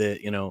whiskey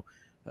that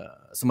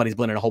somebody's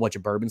blending a whole bunch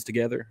of bourbons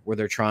together, where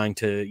they're trying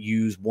to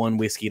use one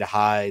whiskey to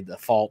hide the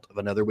fault of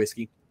another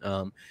whiskey.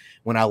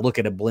 When I look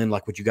at a blend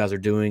like what you guys are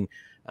doing,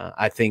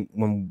 I think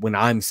when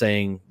I'm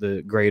saying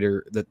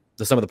the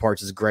sum of the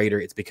parts is greater,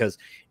 it's because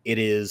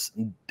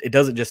it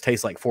doesn't just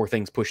taste like four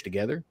things pushed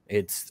together.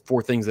 It's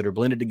four things that are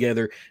blended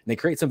together, and they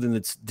create something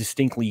that's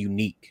distinctly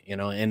unique,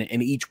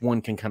 and each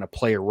one can kind of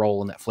play a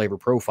role in that flavor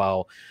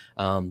profile.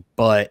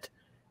 But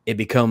it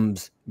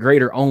becomes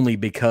greater only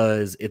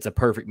because it's a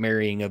perfect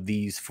marrying of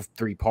these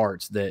three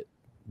parts that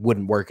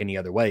wouldn't work any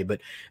other way.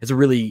 But it's a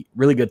really,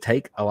 really good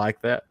take. I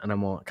like that, and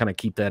I'm gonna kind of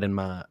keep that in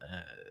my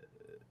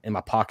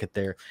pocket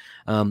there.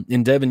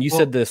 And Devin, you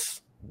said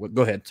this.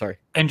 Go ahead. Sorry.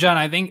 And John,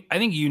 I think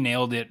you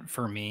nailed it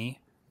for me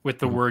with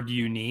the word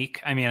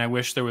unique. I mean, I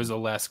wish there was a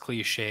less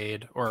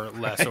cliched or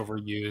less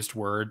overused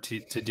word to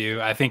do.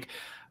 I think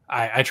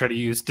I try to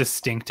use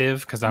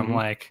distinctive because I'm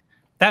like,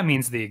 that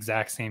means the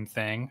exact same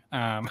thing,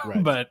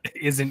 but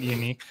isn't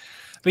unique.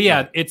 But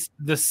yeah, it's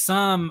the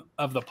sum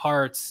of the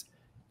parts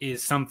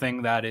is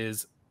something that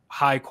is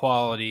high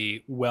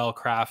quality, well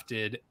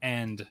crafted,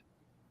 and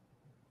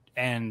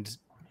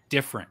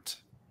different.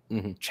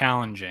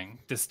 Challenging,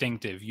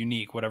 distinctive,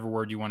 unique, whatever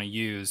word you want to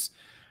use.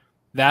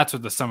 That's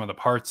what the sum of the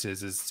parts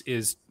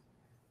is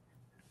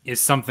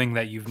something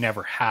that you've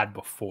never had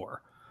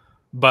before.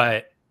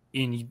 But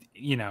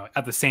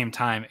at the same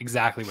time,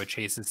 exactly what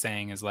Chase is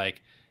saying is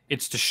like,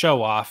 it's to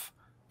show off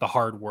the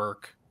hard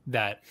work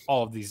that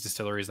all of these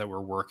distilleries that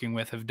we're working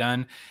with have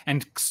done.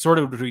 And sort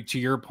of to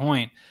your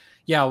point,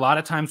 yeah, a lot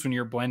of times when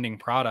you're blending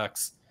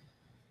products,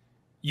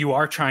 you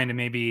are trying to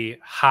maybe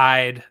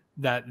hide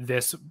that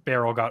this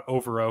barrel got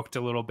over oaked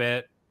a little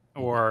bit,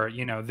 or,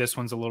 this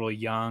one's a little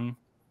young,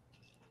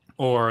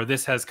 or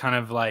this has kind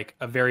of like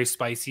a very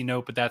spicy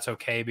note, but that's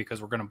okay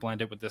because we're going to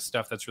blend it with this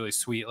stuff that's really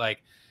sweet.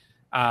 Like,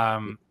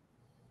 with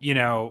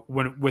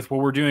what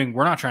we're doing,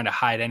 we're not trying to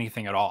hide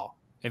anything at all.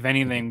 If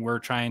anything, we're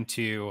trying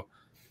to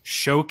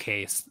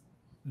showcase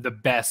the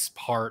best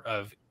part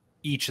of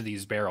each of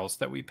these barrels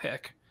that we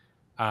pick.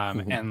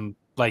 And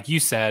like you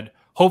said,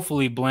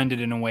 hopefully blended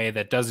in a way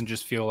that doesn't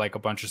just feel like a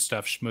bunch of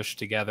stuff smushed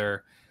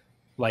together.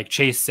 Like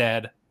Chase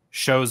said,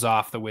 shows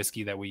off the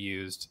whiskey that we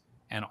used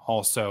and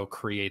also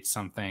creates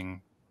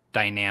something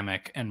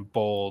dynamic and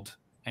bold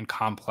and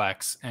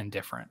complex and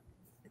different.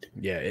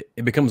 Yeah,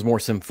 it becomes more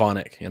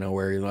symphonic, you know,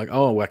 where you're like,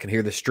 oh, I can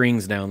hear the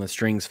strings now, and the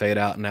strings fade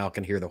out, and now I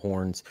can hear the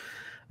horns.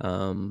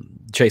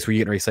 Chase, were you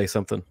getting ready to say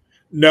something?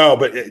 No,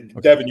 but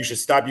Devin, you should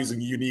stop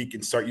using unique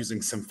and start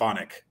using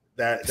symphonic.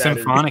 That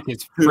symphonic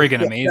is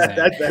friggin'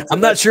 amazing. I'm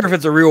not sure if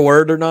it's a real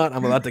word or not.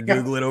 I'm about to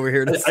Google it over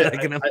here in a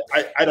second.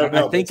 I don't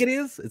know. I think it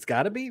is. It's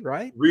got to be,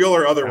 right? Real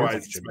or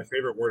otherwise, it's my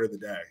favorite word of the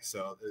day.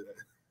 So,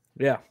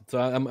 yeah. So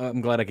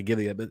I'm glad I could give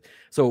you that. But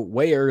so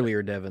way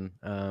earlier, Devin,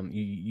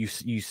 you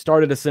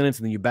started a sentence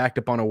and then you backed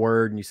up on a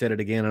word and you said it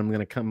again. I'm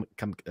going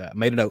to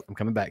made a note. I'm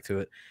coming back to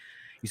it.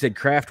 You said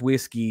craft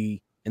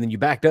whiskey, and then you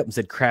backed up and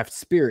said craft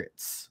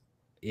spirits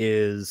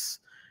is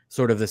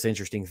sort of this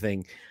interesting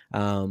thing.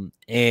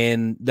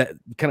 And that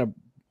kind of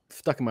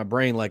stuck in my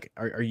brain. Like,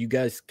 are you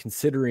guys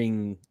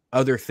considering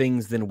other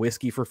things than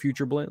whiskey for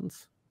future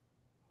blends?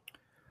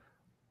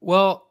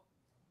 Well,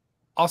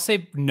 I'll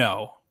say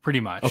no, pretty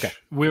much. Okay.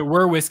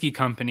 We're a whiskey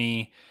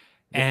company,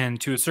 and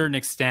to a certain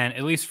extent,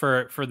 at least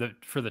for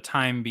the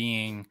time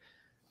being,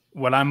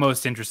 what I'm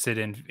most interested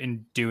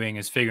in doing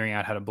is figuring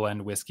out how to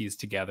blend whiskeys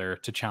together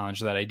to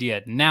challenge that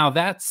idea. Now,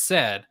 that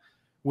said,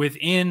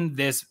 within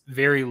this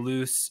very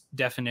loose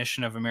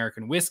definition of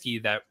American whiskey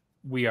that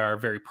we are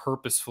very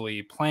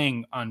purposefully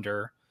playing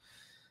under,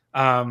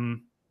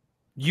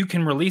 you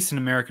can release an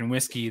American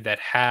whiskey that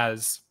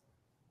has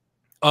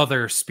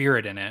other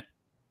spirit in it,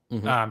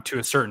 to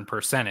a certain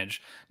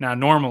percentage. Now,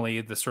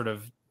 normally the sort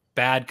of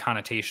bad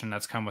connotation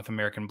that's come with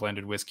American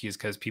blended whiskey is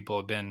because people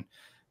have been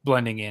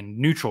blending in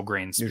neutral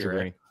grain spirit. Neutral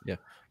grain,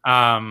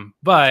 yeah.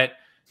 But,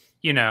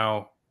 you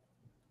know,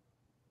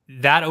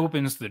 that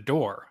opens the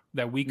door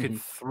that we could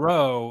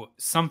throw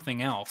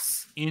something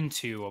else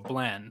into a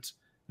blend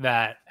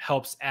that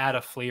helps add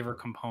a flavor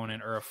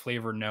component or a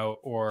flavor note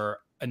or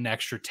an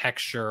extra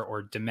texture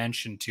or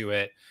dimension to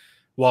it,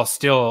 while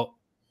still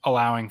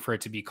allowing for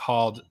it to be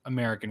called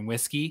American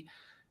whiskey.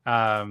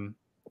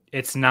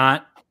 It's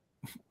not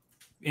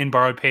in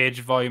Borrowed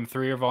Page Volume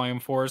 3 or Volume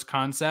 4's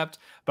concept,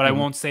 but I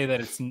won't say that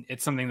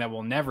it's something that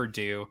we'll never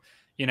do.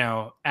 You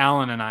know,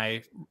 Alan and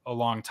I, a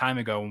long time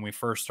ago when we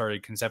first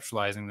started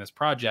conceptualizing this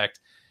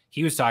project,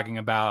 he was talking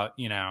about,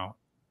 you know,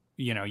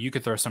 you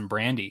could throw some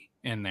brandy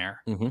in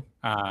there,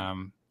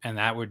 and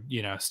that would,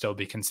 you know, still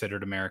be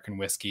considered American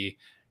whiskey.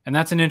 And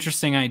that's an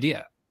interesting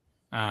idea.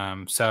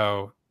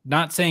 So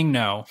not saying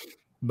no,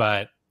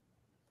 but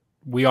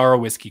we are a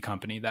whiskey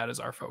company. That is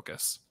our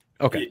focus.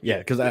 Okay. Yeah.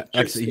 Because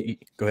actually,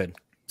 go ahead.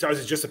 So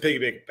just to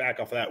piggyback back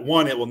off of that,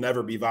 one, it will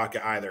never be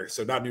vodka either.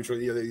 So not neutral.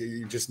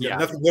 You just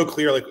nothing, no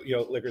clear, like, you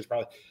know, liquors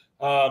probably.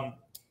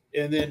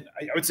 And then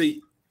I would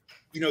say,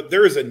 you know,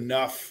 there is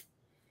enough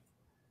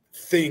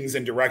things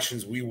and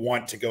directions we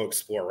want to go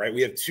explore, right?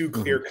 We have two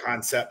clear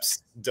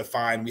concepts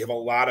defined. We have a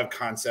lot of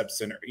concepts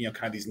in, you know,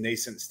 kind of these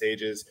nascent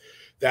stages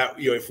that,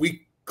 you know, if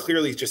we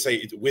clearly just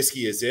say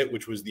whiskey is it,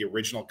 which was the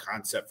original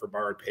concept for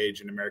Borrowed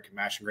Page and American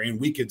Mash and Grain,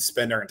 we could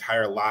spend our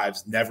entire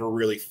lives never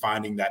really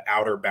finding that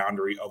outer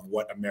boundary of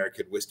what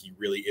American whiskey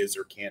really is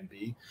or can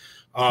be.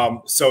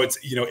 So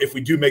it's, you know, if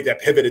we do make that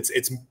pivot,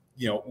 it's,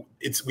 you know,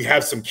 we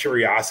have some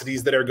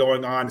curiosities that are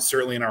going on,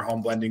 certainly in our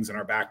home blendings and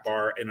our back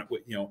bar, and,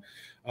 you know,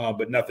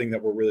 but nothing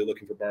that we're really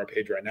looking for Borrowed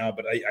Page right now.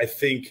 But I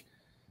think,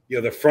 you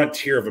know, the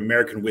frontier of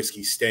American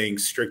whiskey staying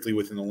strictly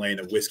within the lane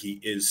of whiskey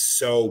is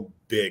so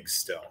big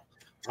still.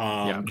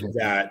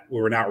 That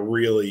we're not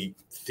really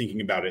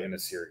thinking about it in a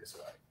serious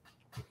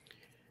way.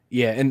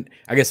 Yeah, and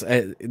I guess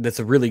that's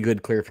a really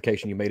good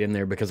clarification you made in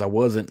there, because I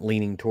wasn't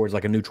leaning towards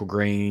like a neutral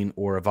grain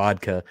or a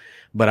vodka,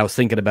 but I was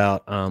thinking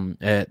about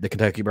at the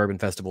Kentucky Bourbon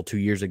Festival 2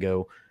 years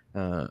ago,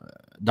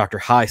 Dr.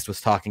 Heist was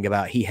talking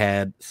about he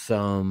had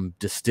some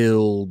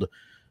distilled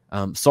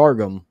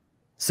sorghum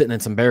sitting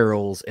in some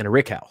barrels in a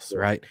rick house,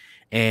 right?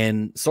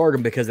 And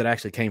sorghum, because it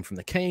actually came from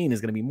the cane,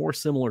 is going to be more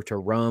similar to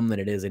rum than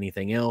it is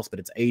anything else, but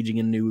it's aging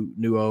in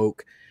new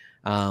oak.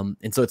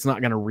 And so it's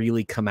not going to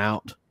really come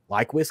out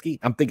like whiskey.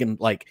 I'm thinking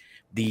like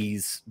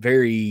these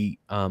very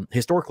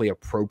historically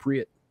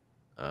appropriate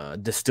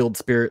distilled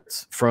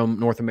spirits from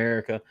North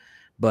America,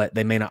 but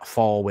they may not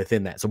fall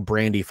within that. So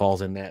brandy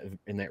falls in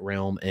that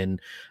realm, and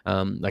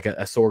like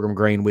a sorghum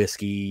grain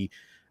whiskey,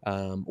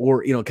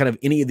 or, you know, kind of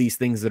any of these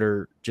things that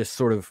are just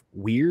sort of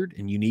weird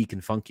and unique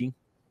and funky.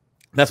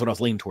 That's what I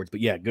was leaning towards. But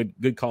yeah,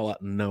 good call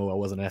out. No, I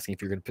wasn't asking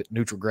if you're going to put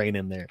neutral grain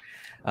in there.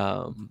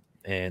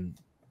 And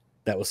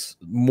that was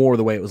more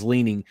the way it was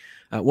leaning.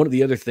 One of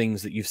the other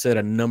things that you've said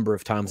a number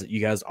of times, that you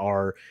guys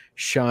are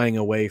shying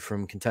away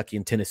from Kentucky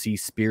and Tennessee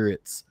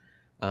spirits,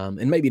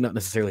 and maybe not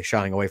necessarily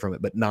shying away from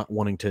it, but not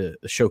wanting to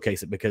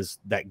showcase it because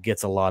that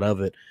gets a lot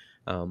of it.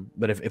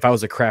 But if I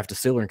was a craft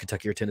distiller in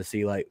Kentucky or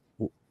Tennessee, like,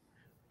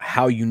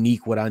 how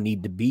unique would I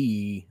need to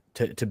be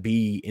to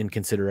be in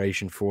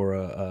consideration for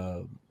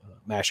a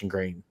mash and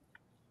grain?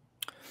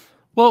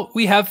 Well,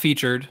 we have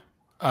featured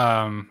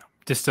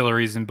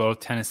distilleries in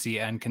both Tennessee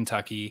and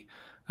Kentucky.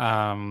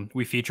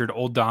 We featured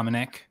Old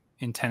Dominick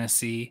in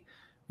Tennessee.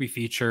 We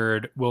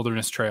featured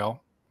Wilderness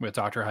Trail, with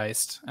Dr.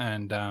 Heist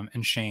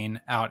and Shane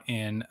out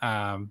in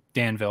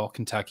Danville,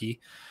 Kentucky.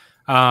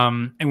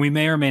 And we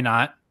may or may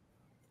not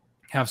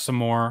have some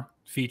more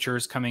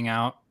features coming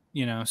out,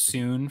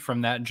 soon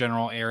from that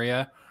general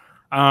area.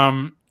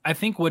 I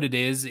think what it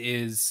is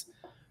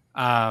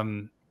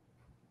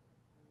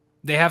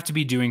they have to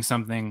be doing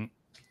something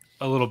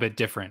a little bit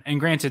different. And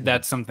granted,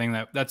 that's something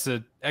that's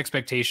an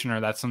expectation,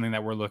 or that's something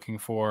that we're looking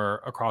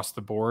for across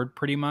the board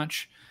pretty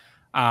much.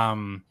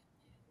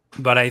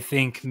 But I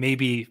think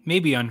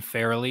maybe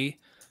unfairly,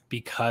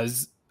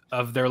 because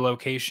of their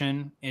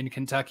location in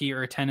Kentucky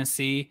or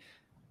Tennessee,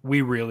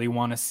 we really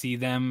want to see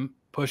them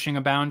pushing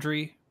a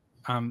boundary,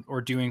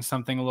 or doing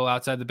something a little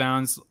outside the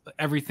bounds.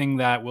 Everything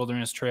that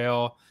Wilderness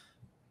Trail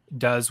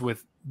does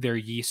with their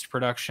yeast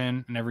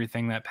production, and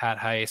everything that Pat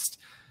Heist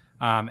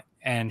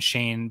and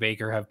Shane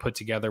Baker have put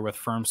together with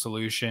Firm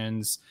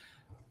Solutions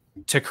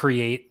to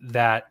create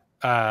that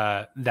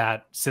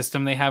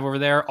system they have over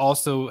there.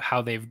 Also,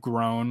 how they've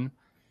grown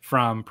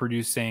from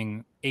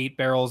producing 8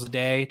 barrels a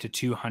day to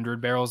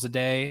 200 barrels a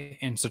day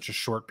in such a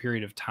short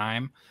period of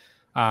time.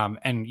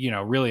 And,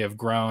 really have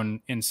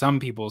grown in some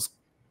people's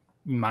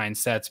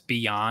mindsets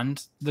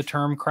beyond the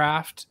term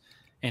craft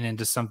and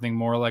into something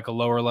more like a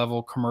lower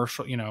level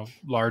commercial,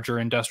 larger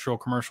industrial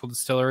commercial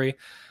distillery.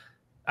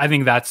 I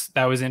think that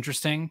was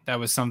interesting. That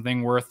was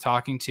something worth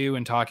talking to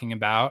and talking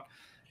about.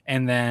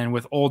 And then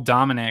with Old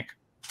Dominic,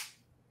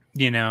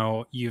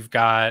 you've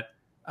got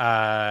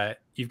an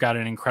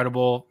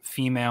incredible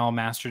female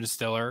master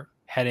distiller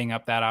heading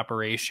up that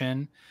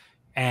operation.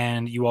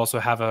 And you also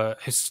have a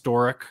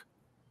historic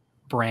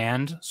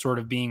brand sort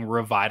of being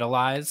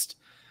revitalized.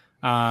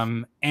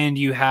 And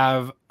you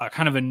have a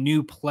kind of a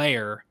new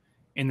player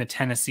in the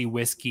Tennessee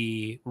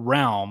whiskey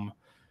realm,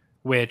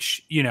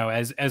 which,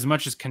 as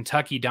much as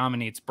Kentucky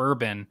dominates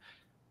bourbon,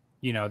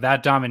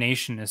 that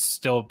domination is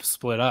still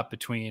split up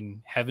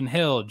between Heaven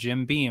Hill,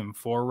 Jim Beam,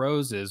 Four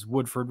Roses,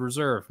 Woodford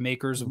Reserve,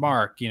 Maker's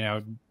Mark,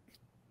 to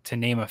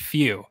name a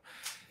few.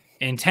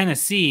 In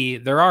Tennessee,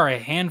 there are a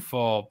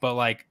handful,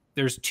 but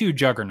there's 2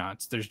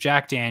 juggernauts. There's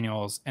Jack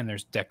Daniels and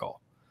there's Dickel.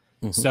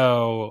 Mm-hmm.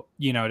 So,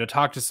 to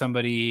talk to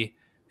somebody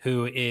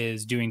who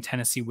is doing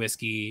Tennessee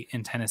whiskey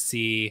in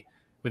Tennessee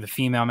with a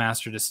female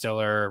master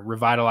distiller,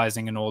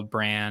 revitalizing an old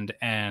brand,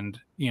 and,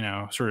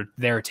 sort of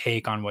their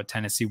take on what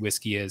Tennessee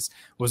whiskey is,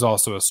 was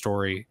also a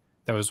story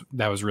that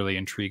was really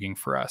intriguing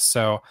for us.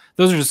 So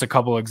those are just a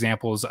couple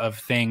examples of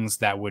things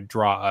that would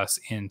draw us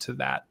into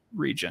that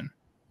region.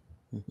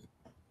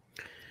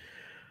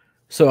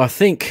 So I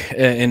think,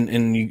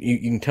 and you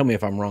can tell me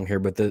if I'm wrong here,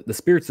 but the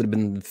spirits that have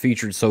been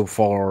featured so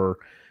far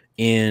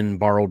in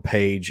Borrowed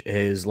Page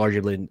has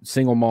largely been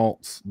single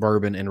malts,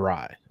 bourbon, and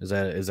rye. Is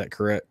that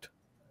correct?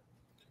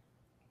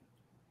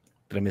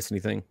 Did I miss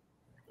anything?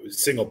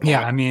 Single pot.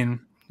 Yeah, I mean,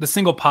 the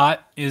single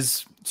pot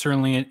is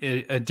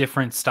certainly a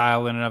different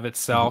style in and of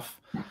itself.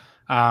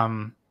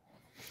 Mm-hmm.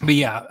 But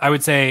yeah, I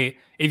would say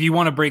if you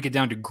want to break it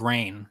down to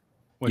grain,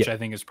 which I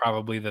think is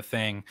probably the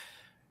thing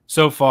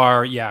so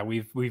far,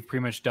 we've pretty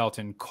much dealt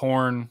in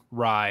corn,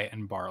 rye,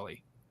 and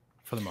barley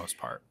for the most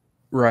part.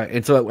 Right.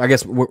 And so I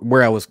guess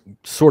where I was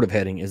sort of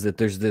heading is that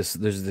there's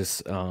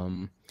this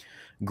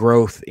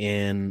growth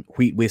in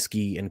wheat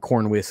whiskey and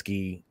corn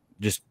whiskey,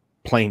 just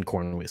plain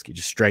corn whiskey,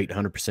 just straight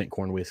 100%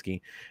 corn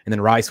whiskey, and then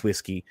rice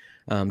whiskey.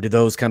 Do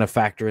those kind of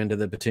factor into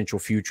the potential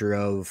future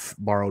of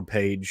Borrowed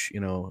Page?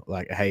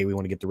 Hey, we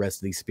want to get the rest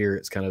of these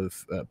spirits kind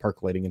of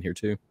percolating in here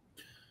too.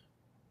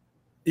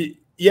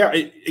 Yeah.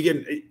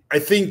 Again, I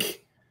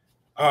think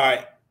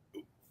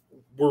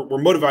we're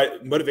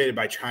motivated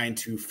by trying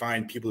to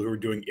find people who are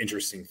doing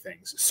interesting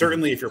things.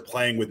 Certainly, if you're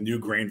playing with new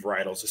grain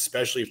varietals,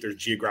 especially if there's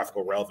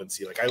geographical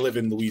relevancy. Like I live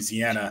in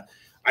Louisiana.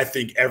 I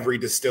think every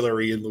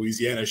distillery in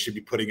Louisiana should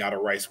be putting out a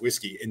rice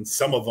whiskey, and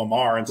some of them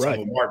are, and some of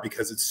them aren't,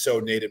 because it's so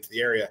native to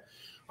the area.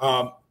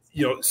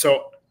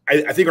 So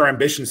I think our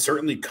ambition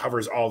certainly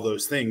covers all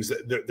those things.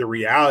 The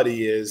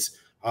reality is,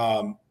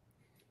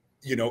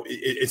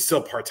 it's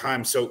still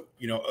part-time. So,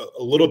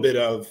 a little bit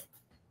of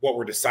what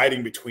we're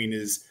deciding between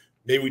is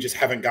maybe we just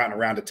haven't gotten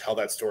around to tell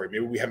that story.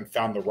 Maybe we haven't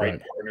found the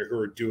right partner who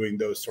are doing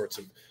those sorts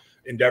of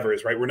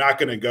endeavors, right? We're not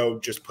going to go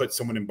just put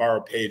someone in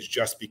Borrowed Page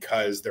just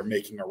because they're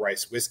making a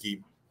rice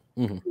whiskey.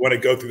 Mm-hmm. We want to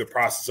go through the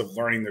process of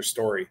learning their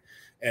story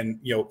and,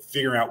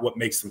 figuring out what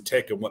makes them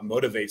tick and what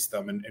motivates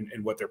them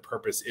and what their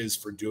purpose is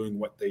for doing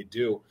what they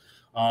do.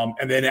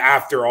 And then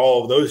after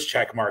all of those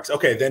check marks,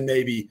 okay, then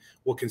maybe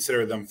we'll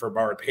consider them for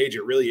Borrowed Page.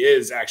 It really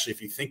is actually,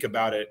 if you think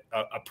about it,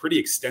 a pretty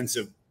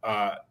extensive,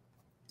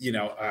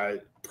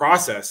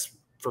 process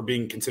for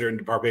being considered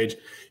into Borrowed Page,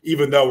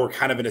 even though we're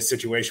kind of in a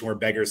situation where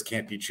beggars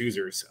can't be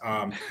choosers.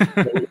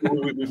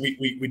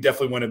 We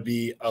definitely want to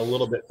be a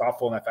little bit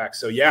thoughtful in that fact.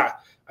 So yeah,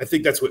 I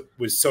think that's what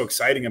was so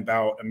exciting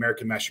about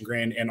American Mash and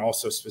Grain, and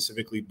also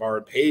specifically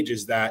Borrowed Page,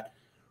 is that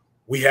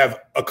we have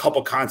a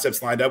couple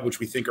concepts lined up, which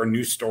we think are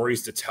new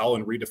stories to tell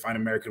and redefine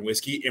American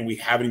whiskey. And we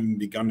haven't even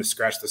begun to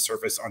scratch the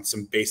surface on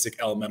some basic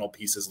elemental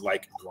pieces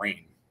like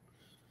grain.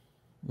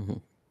 Mm-hmm.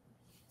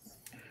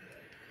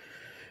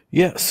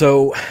 Yeah.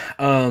 So,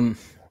 and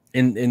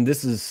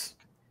this is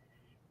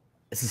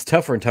this is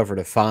tougher and tougher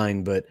to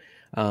find, but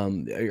are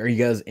you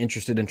guys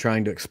interested in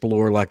trying to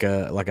explore like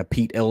a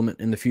peat element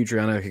in the future?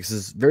 I know because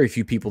there's very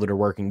few people that are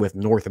working with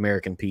North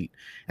American peat,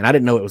 and I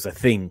didn't know it was a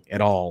thing at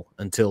all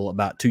until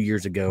about 2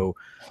 years ago.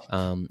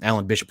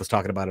 Alan Bishop was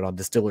talking about it on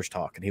Distillers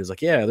Talk, and he was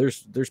like, "Yeah,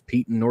 there's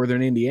peat in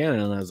Northern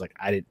Indiana," and I was like,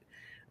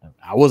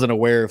 I wasn't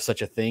aware of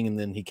such a thing. And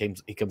then he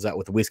comes out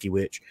with Whiskey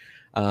Witch.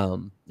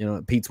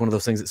 Peat's one of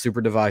those things that's super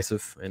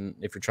divisive, and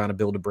if you're trying to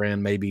build a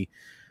brand, maybe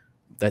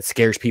that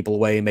scares people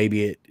away.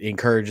 Maybe it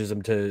encourages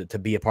them to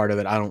be a part of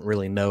it. I don't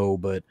really know,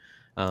 but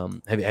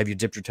have you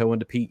dipped your toe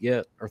into peat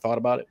yet or thought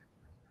about it?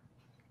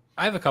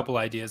 I have a couple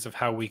ideas of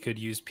how we could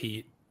use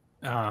peat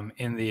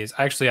in these.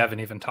 I actually haven't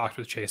even talked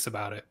with Chase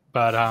about it,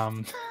 but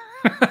I'm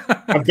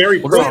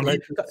very so I'm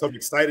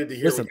excited to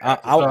hear. Listen,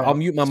 I'll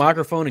mute my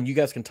microphone and you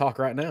guys can talk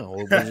right now.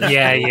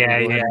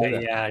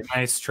 Yeah.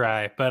 Nice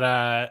try,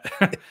 but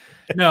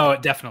no,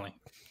 definitely.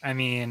 I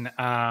mean,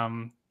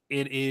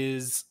 it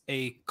is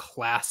a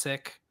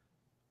classic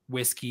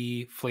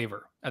whiskey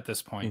flavor at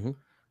this point.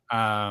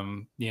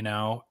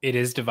 It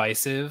is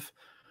divisive,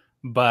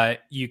 but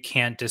you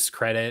can't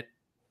discredit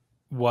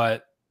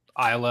what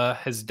Isla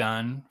has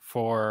done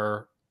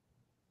for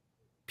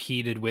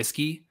peated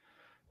whiskey.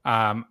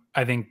 I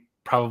think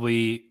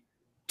probably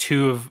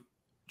two of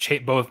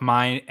both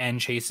mine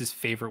and Chase's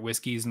favorite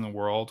whiskeys in the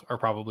world are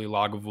probably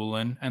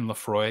Lagavulin and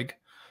Laphroaig.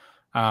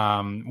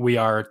 We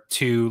are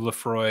two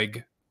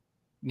Laphroaig,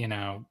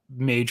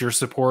 major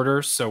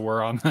supporters, so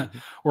we're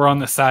on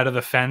the side of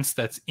the fence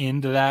that's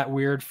into that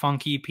weird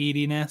funky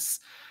peatiness.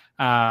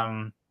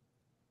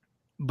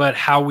 But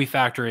how we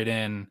factor it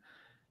in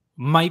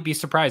might be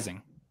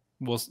surprising.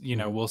 We'll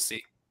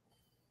see.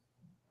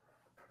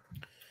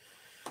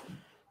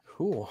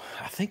 Cool.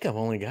 I think I've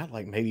only got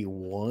like maybe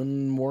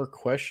one more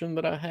question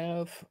that I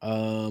have.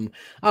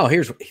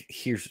 Here's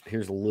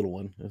a little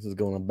one. This is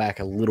going back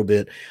a little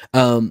bit.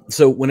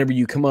 So whenever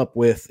you come up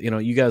with,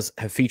 you guys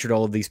have featured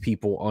all of these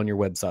people on your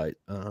website.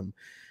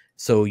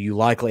 So you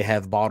likely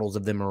have bottles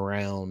of them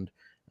around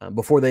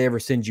before they ever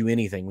send you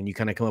anything, when you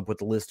kind of come up with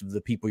the list of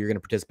the people you're going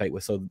to participate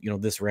with. So,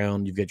 this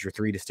round, you've got your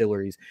 3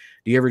 distilleries.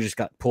 Do you ever just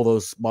pull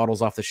those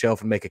bottles off the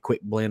shelf and make a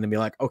quick blend and be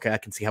like, okay, I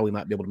can see how we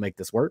might be able to make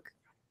this work?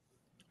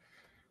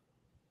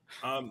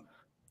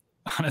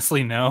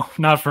 Honestly, no,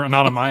 not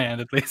on my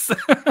end, at least.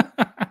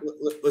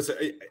 Listen,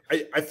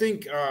 I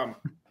think I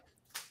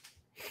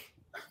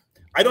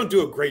don't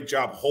do a great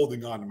job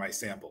holding on to my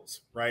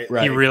samples, right?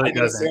 He really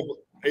doesn't.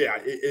 Yeah,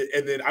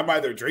 and then I'm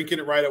either drinking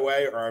it right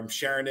away or I'm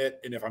sharing it,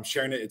 and if I'm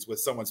sharing it, it's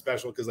with someone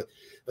special, because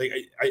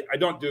I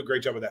don't do a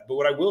great job of that. But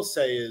what I will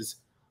say is,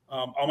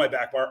 on my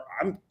back bar,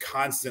 I'm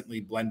constantly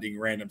blending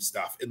random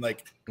stuff, and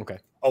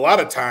a lot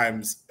of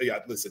times,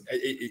 listen,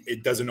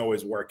 it doesn't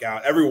always work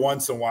out. Every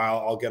once in a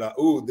while, I'll get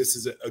this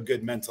is a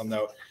good mental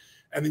note,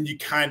 and then you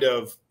kind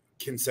of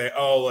can say,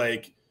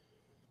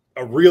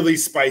 a really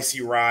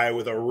spicy rye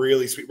with a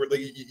really sweet.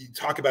 You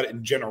talk about it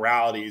in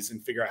generalities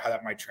and figure out how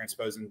that might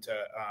transpose into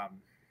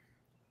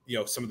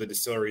some of the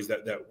distilleries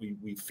that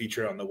we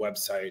feature on the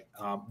website.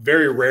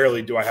 Very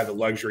rarely do I have the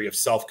luxury of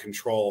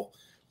self-control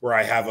where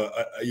I have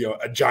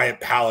a giant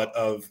palette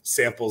of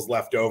samples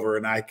left over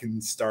and I can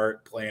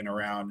start playing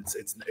around.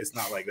 It's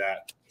not like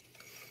that.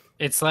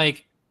 It's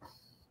like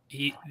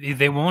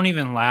they won't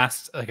even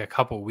last like a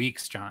couple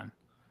weeks, John.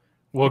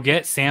 We'll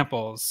get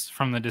samples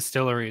from the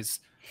distilleries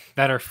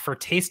that are for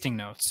tasting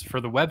notes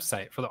for the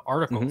website, for the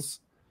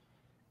articles.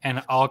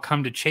 And I'll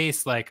come to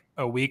Chase like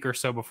a week or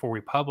so before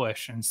we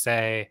publish and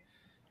say,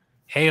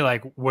 hey,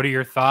 what are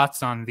your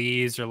thoughts on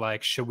these? Or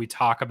should we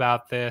talk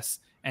about this?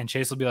 And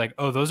Chase will be like,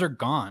 oh, those are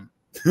gone.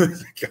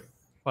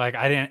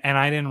 I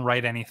didn't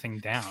write anything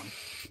down.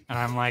 And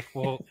I'm like,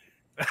 well,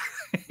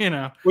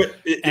 and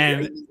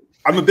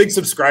I'm a big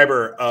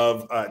subscriber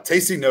of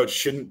tasting notes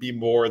shouldn't be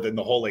more than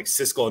the whole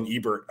Siskel and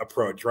Ebert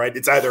approach, right?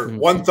 It's either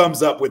one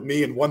thumbs up with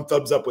me and one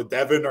thumbs up with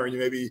Devin, or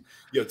maybe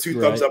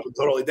two thumbs up with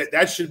totally.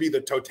 That should be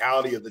the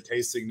totality of the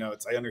tasting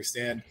notes. I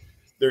understand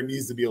there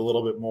needs to be a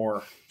little bit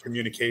more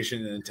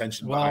communication and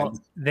intention. Well,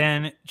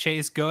 then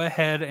Chase, go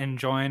ahead and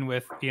join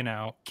with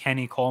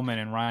Kenny Coleman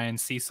and Ryan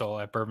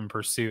Cecil at Bourbon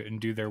Pursuit and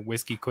do their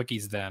whiskey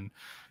quickies then,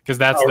 because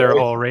that's their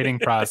whole rating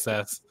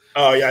process.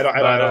 Oh yeah,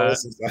 I don't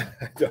listen to that.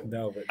 I don't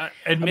know, but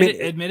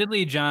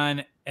admittedly,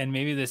 John, and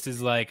maybe this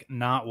is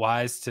not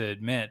wise to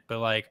admit,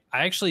 but I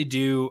actually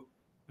do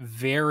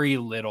very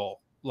little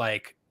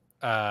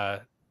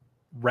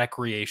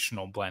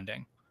recreational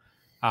blending.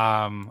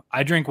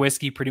 I drink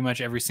whiskey pretty much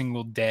every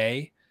single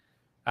day.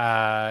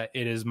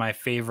 It is my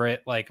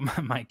favorite.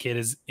 My kid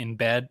is in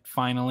bed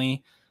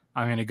finally.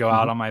 I'm gonna go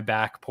out on my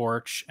back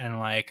porch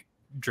and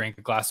drink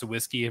a glass of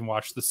whiskey and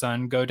watch the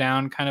sun go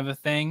down, kind of a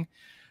thing.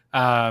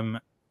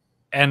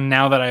 And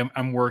now that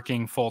I'm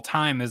working full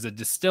time as a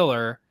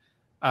distiller,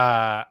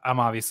 I'm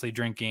obviously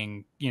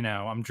drinking,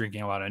 I'm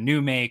drinking a lot of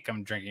new make.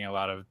 I'm drinking a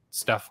lot of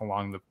stuff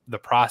along the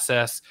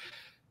process.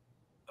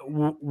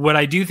 What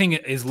I do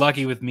think is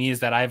lucky with me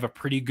is that I have a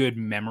pretty good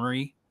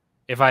memory.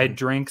 If I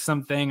drink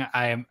something,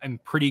 I'm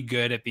pretty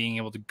good at being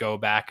able to go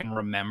back and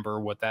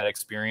remember what that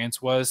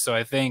experience was. So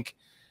I think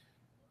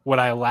what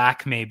I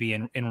lack maybe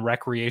in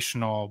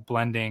recreational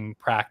blending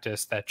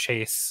practice that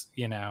Chase,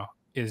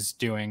 is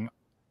doing,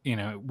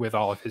 with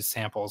all of his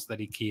samples that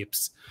he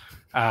keeps.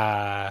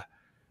 I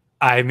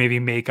maybe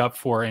make up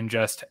for in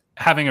just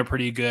having a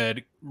pretty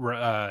good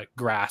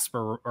grasp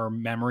or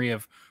memory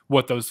of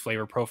what those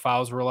flavor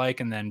profiles were like,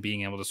 and then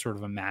being able to sort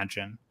of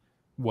imagine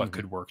what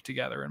could work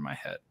together in my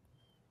head.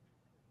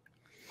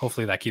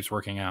 Hopefully that keeps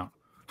working out.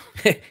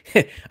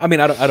 I mean,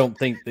 I don't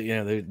think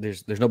that,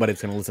 there's nobody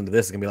that's going to listen to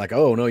this is going to be like,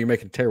 oh no, you're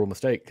making a terrible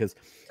mistake. Because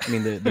I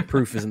mean, the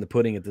proof is in the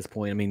pudding at this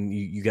point. I mean,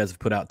 you guys have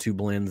put out 2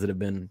 blends that have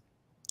been,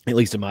 at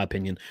least in my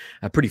opinion,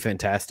 pretty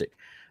fantastic.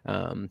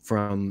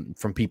 From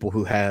people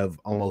who have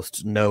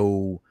almost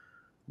no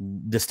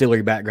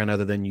distillery background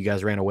other than you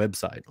guys ran a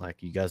website.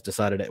 Like, you guys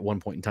decided at one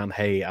point in time,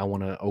 hey, I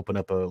want to open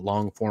up a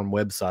long form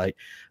website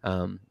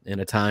in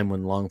a time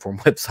when long form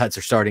websites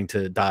are starting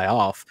to die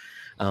off.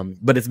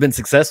 But it's been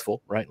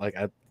successful, right? Like,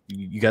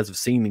 you guys have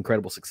seen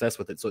incredible success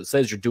with it. So it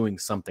says you're doing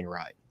something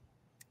right.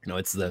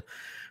 It's the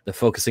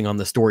focusing on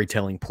the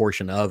storytelling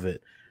portion of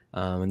it.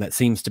 And that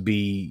seems to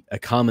be a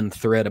common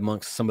thread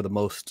amongst some of the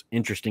most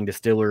interesting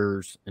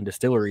distillers and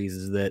distilleries,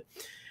 is that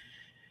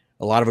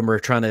a lot of them are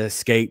trying to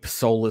escape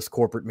soulless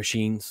corporate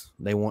machines.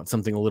 They want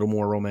something a little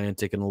more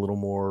romantic and a little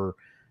more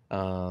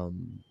to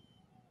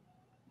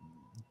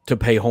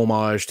pay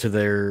homage to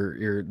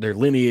their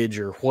lineage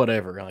or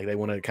whatever. Like, they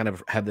want to kind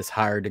of have this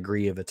higher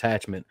degree of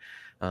attachment.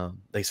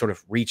 They sort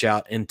of reach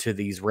out into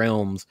these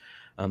realms.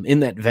 In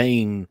that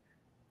vein,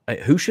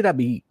 who should I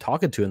be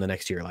talking to in the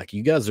next year? Like,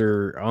 you guys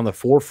are on the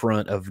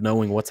forefront of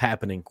knowing what's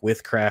happening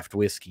with craft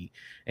whiskey.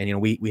 And,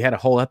 we had a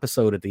whole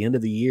episode at the end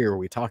of the year where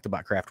we talked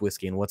about craft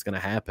whiskey and what's going to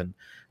happen.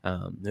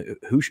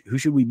 Who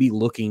should we be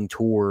looking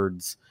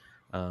towards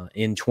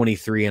in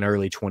 23 and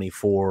early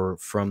 24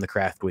 from the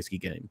craft whiskey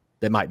game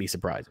that might be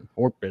surprising,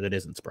 or that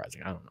isn't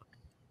surprising? I don't know.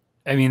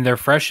 I mean, they're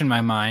fresh in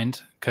my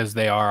mind because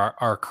they are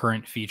our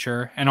current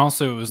feature. And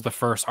also, it was the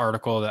first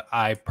article that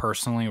I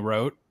personally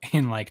wrote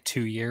in like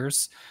 2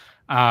 years.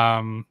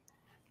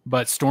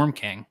 But Storm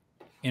King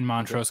in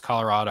Montrose,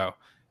 Colorado,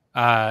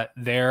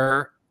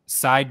 their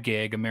side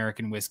gig,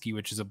 American Whiskey,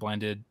 which is a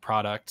blended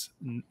product,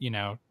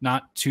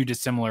 not too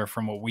dissimilar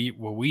from what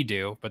we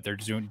do, but they're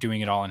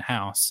doing it all in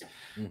house.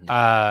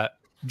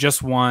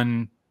 Just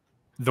won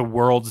the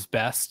world's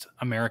best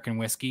American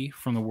whiskey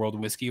from the World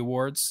Whiskey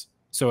Awards.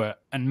 So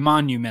a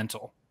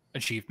monumental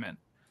achievement,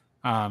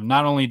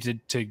 not only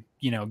to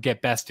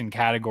get best in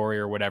category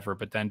or whatever,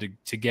 but then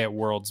to get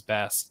world's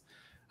best.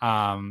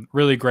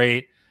 Really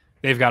great.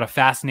 They've got a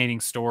fascinating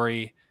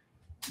story.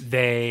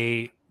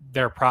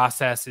 Their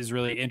process is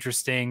really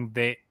interesting.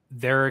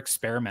 They're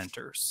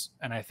experimenters,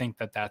 and I think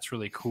that that's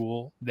really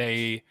cool.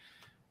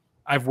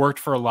 I've worked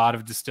for a lot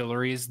of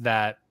distilleries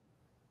that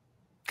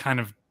kind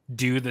of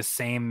do the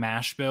same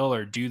mash bill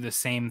or do the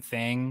same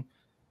thing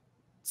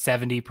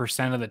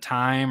 70% of the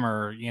time,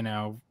 or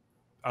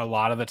a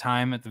lot of the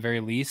time at the very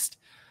least.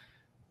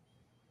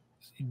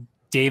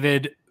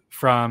 David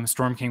from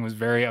Storm King was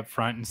very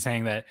upfront in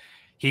saying that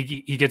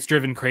he gets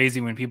driven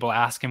crazy when people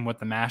ask him what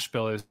the mash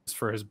bill is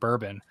for his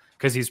bourbon,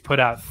 because he's put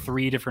out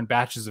 3 different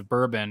batches of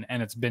bourbon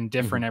and it's been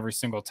different every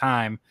single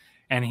time.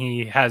 And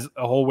he has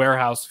a whole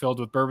warehouse filled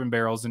with bourbon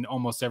barrels, and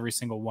almost every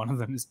single one of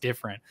them is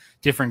different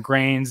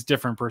grains,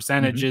 different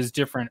percentages,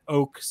 different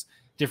oaks,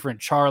 different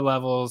char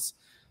levels.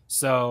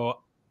 So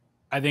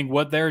I think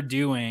what they're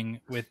doing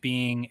with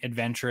being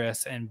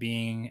adventurous and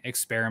being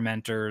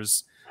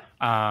experimenters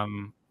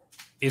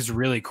is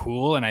really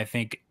cool, and I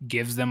think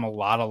gives them a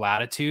lot of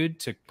latitude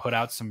to put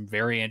out some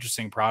very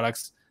interesting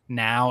products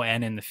now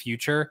and in the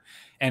future.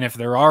 And if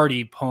they're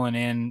already pulling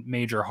in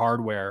major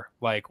hardware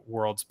like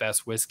World's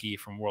Best Whiskey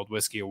from World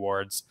Whiskey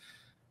Awards,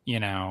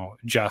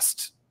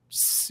 just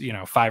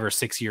 5 or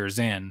 6 years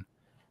in,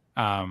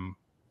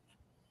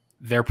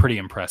 they're pretty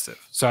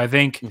impressive. So I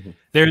think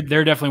they're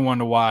definitely one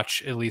to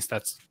watch. At least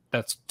that's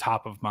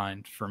top of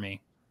mind for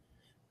me.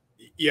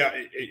 Yeah,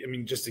 I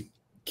mean, just to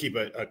keep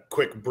a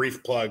quick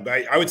brief plug,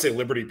 but I would say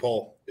Liberty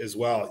Pole as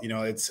well.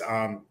 It's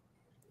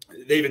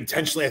they've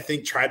intentionally, I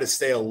think, tried to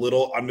stay a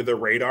little under the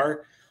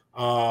radar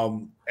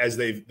as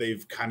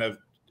they've kind of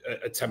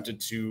attempted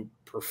to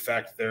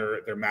perfect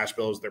their mash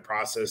bills, their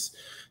process.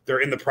 They're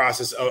in the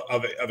process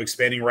of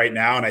expanding right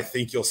now, and I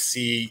think you'll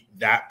see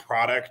that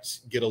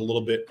product get a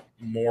little bit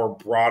more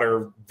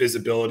broader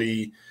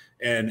visibility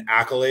and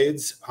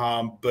accolades.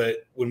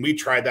 But when we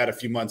tried that a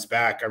few months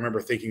back, I remember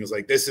thinking, it was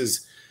like, this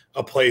is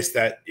a place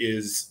that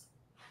is,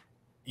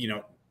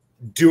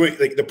 doing,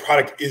 like, the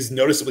product is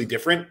noticeably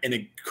different and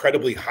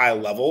incredibly high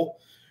level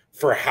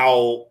for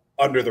how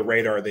under the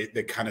radar they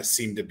kind of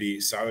seem to be.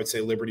 So I would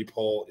say Liberty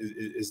Pole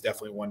is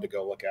definitely one to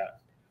go look at.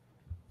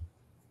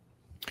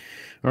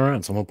 All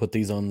right, so I'm gonna put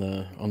these on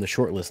the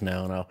short list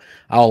now, and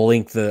I'll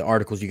link the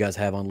articles you guys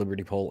have on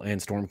Liberty Pole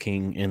and Storm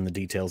King in the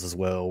details as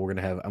well. I'm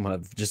gonna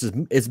have just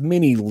as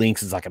many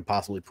links as I can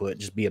possibly put.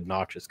 Just be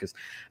obnoxious, because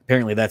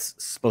apparently that's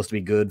supposed to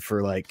be good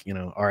for, like,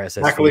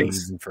 RSS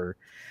feeds and for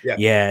it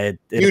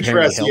huge for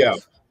SEO.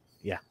 Helps.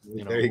 Yeah,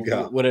 there you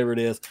go. Whatever it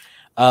is.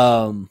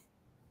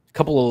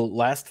 couple of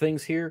last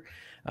things here.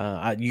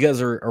 You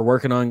guys are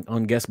working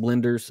on guest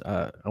blenders.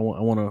 I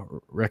want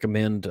to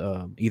recommend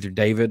either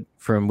David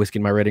from Whiskey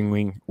and My Redding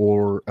Wing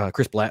or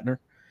Chris Blattner.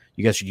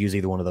 You guys should use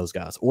either one of those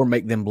guys or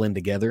make them blend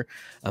together,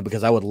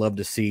 because I would love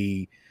to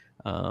see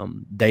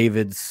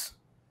David's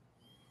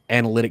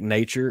analytic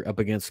nature up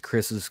against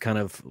Chris's kind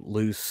of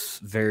loose,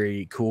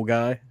 very cool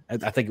guy.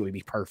 I think it would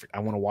be perfect. I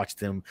want to watch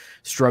them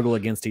struggle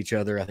against each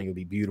other. I think it would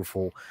be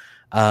beautiful.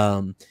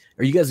 Are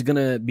you guys going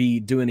to be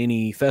doing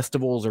any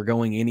festivals or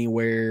going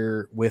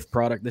anywhere with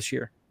product this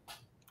year?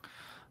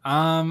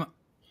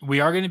 We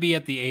are going to be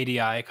at the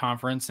ADI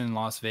conference in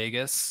Las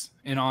Vegas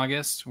in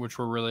August, which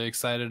we're really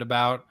excited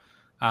about.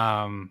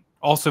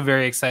 Also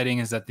very exciting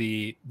is that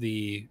the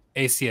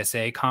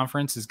ACSA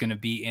conference is going to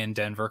be in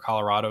Denver,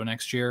 Colorado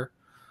next year.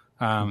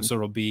 So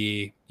it'll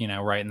be,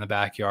 right in the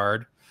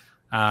backyard.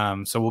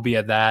 So we'll be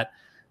at that.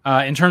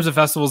 In terms of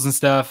festivals and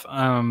stuff,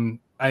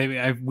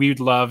 we'd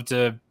love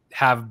to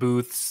have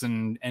booths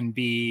and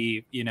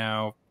be,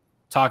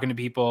 talking to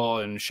people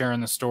and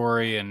sharing the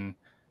story and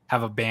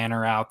have a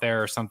banner out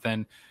there or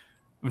something.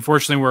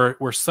 Unfortunately,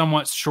 we're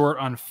somewhat short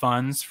on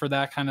funds for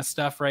that kind of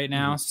stuff right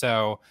now.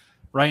 So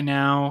right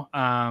now,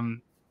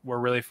 we're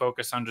really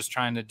focused on just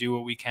trying to do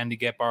what we can to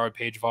get Borrowed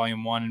Page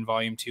Volume 1 and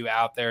Volume 2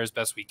 out there as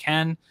best we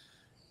can,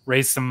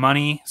 raise some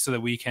money so that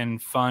we can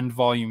fund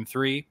Volume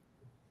 3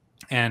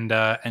 and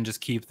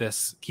just keep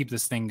this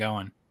thing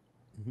going.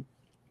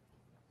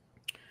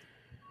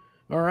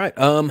 All right.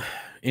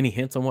 Any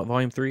hints on what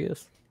Volume 3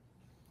 is?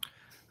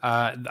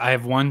 I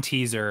have one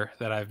teaser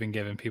that I've been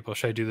giving people.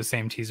 Should I do the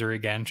same teaser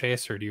again,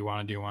 Chase, or do you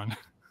want to do one?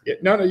 Yeah,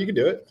 no, you can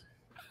do it.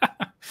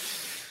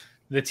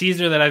 The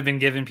teaser that I've been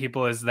giving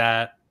people is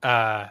that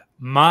the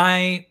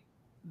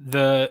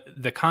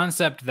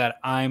concept that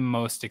I'm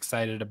most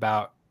excited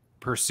about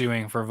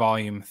pursuing for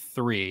Volume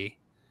 3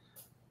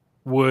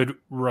 would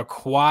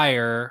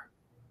require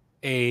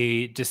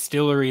a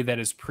distillery that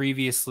has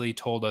previously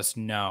told us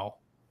no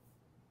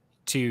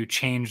to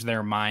change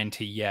their mind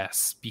to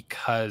yes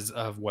because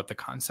of what the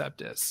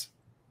concept is.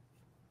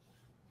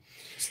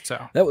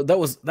 So that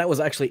was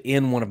actually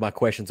in one of my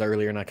questions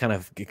earlier, and I kind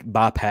of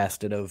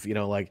bypassed it. Of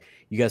like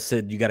you guys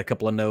said, you got a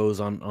couple of no's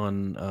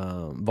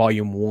on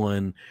Volume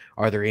 1.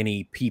 Are there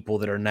any people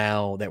that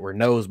were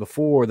no's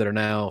before that are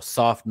now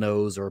soft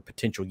no's or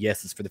potential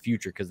yeses for the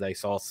future because they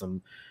saw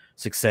some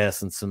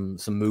success and some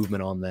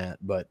movement on that?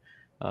 But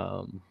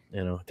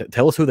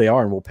tell us who they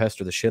are, and we'll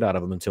pester the shit out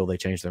of them until they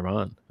change their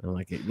mind.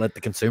 Let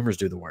the consumers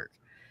do the work.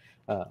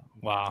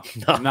 Wow,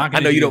 I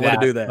know you don't want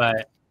to do that,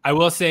 but I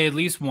will say at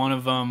least one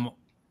of them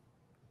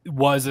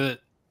was a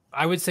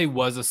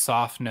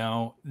soft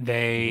no.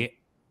 They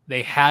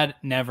had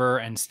never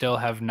and still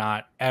have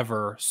not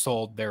ever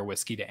sold their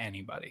whiskey to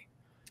anybody.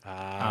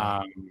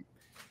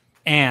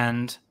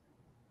 And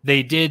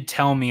they did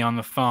tell me on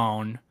the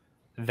phone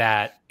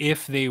that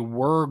if they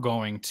were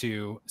going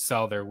to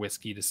sell their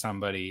whiskey to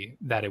somebody,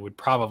 that it would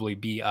probably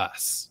be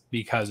us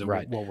because of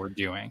what we're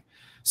doing.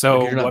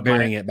 So you're not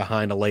burying it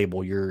behind a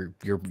label. You're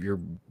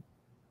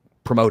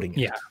promoting it.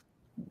 Yeah.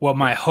 What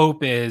my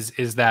hope is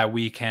that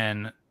we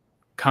can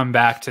come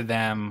back to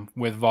them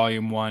with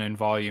Volume 1 and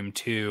Volume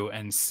 2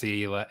 and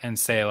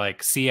say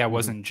like, see, I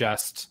wasn't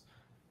just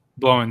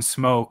blowing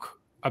smoke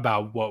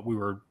about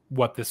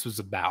what this was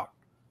about.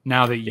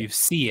 Now that you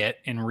see it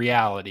in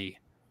reality,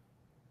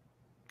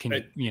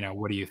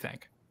 what do you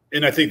think?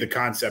 And I think the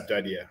concept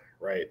idea,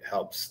 right,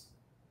 helps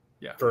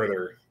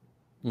further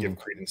give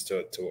credence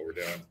to what we're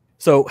doing.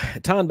 So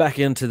tying back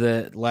into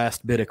the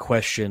last bit of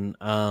question,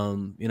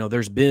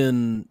 there's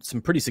been some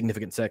pretty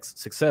significant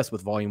success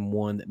with Volume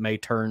 1 that may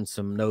turn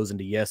some no's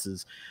into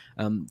yeses.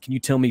 Can you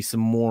tell me some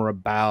more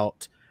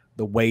about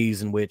the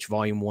ways in which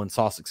Volume 1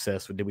 saw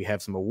success? Did we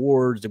have some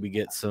awards? Did we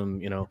get some,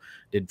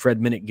 did Fred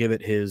Minnick give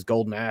it his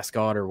golden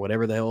ascot or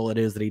whatever the hell it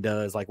is that he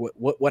does? Like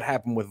what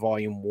happened with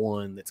Volume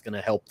 1 that's going to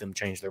help them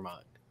change their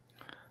mind?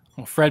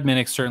 Well, Fred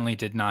Minnick certainly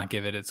did not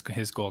give it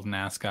his golden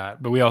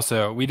ascot, but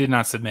we did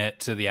not submit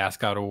to the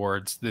Ascot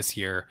Awards this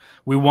year.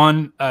 We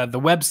won, the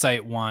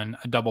website won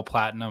a double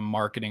platinum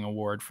marketing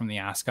award from the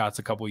Ascots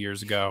a couple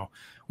years ago,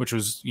 which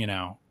was,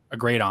 a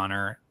great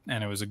honor.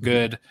 And it was a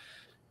good,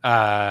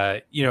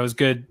 it was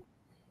good,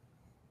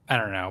 I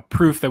don't know,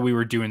 proof that we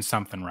were doing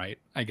something right,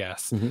 I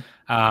guess.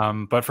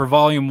 But for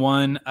Volume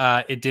 1,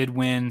 it did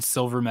win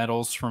silver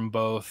medals from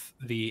both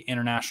the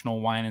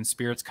International Wine and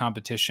Spirits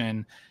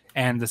Competition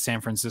and the San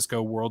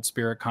Francisco World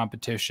Spirit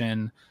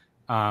Competition.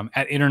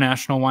 At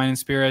International Wine and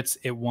Spirits,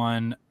 it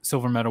won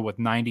silver medal with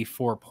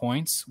 94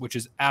 points, which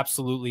is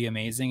absolutely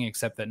amazing,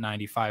 except that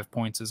 95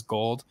 points is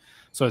gold.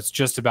 So it's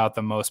just about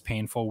the most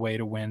painful way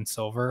to win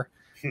silver,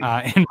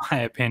 in my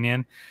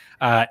opinion.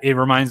 It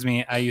reminds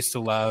me, I used to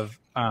love,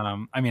 I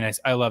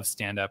love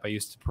stand-up. I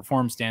used to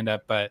perform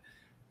stand-up, but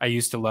I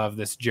used to love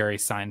this Jerry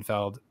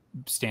Seinfeld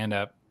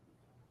stand-up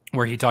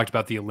where he talked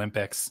about the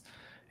Olympics.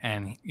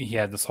 And he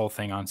had this whole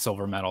thing on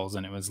silver medals,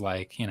 and it was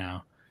like,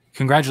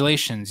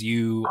 congratulations,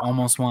 you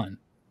almost won.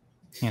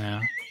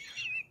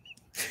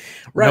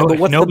 Right, but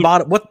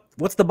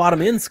what's the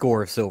bottom end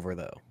score of silver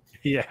though?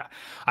 Yeah,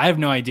 I have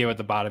no idea what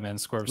the bottom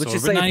end score. Let's So,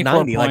 just but say it's 94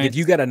 90. Like if points,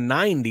 you got a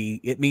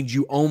 90, it means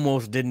you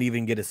almost didn't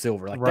even get a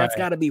silver. Like that's right?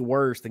 got to be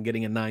worse than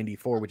getting a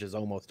 94, which is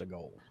almost a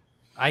gold.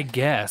 I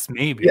guess Yeah.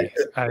 maybe.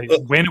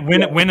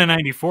 Win a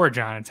 94,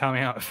 John, and tell me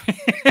how.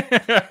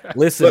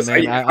 Listen,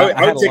 man, I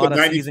I had would a take lot a of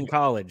 90. C's in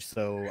college,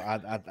 so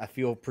I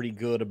feel pretty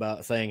good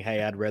about saying,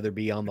 hey, I'd rather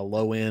be on the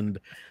low end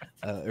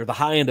or the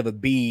high end of a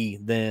B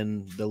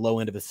than the low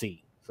end of a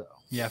C. So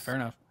Yeah, fair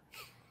enough.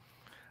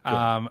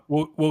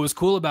 What was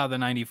cool about the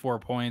 94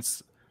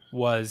 points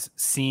was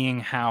seeing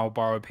how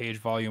Borrowed Page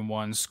Volume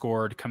 1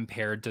 scored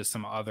compared to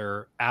some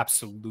other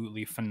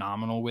absolutely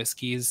phenomenal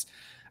whiskeys.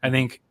 I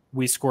think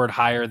we scored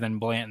higher than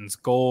Blanton's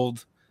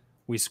Gold.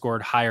 We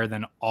scored higher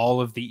than all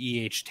of the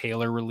E.H.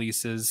 Taylor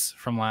releases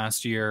from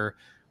last year.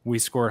 We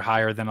scored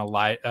higher than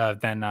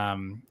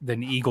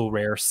than Eagle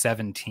Rare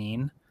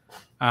 17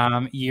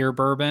 year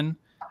bourbon.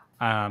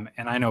 And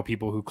I know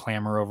people who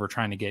clamor over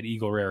trying to get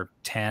Eagle Rare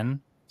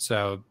 10.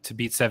 So to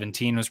beat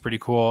 17 was pretty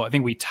cool. I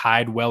think we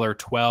tied Weller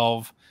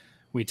 12.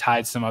 We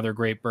tied some other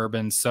great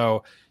bourbons.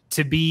 So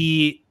to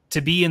be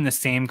in the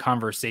same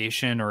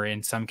conversation, or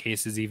in some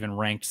cases even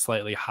ranked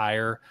slightly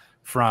higher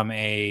from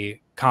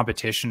a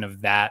competition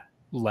of that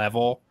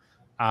level,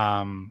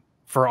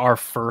 for our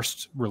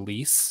first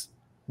release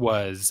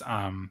was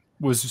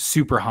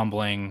super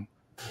humbling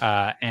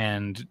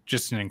and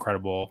just an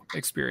incredible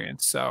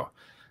experience. So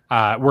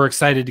we're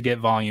excited to get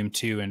Volume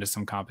 2 into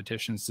some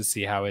competitions to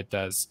see how it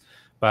does.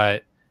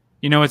 But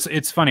you know,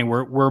 it's funny.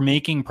 We're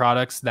making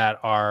products that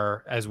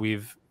are, as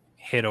we've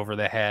hit over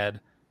the head,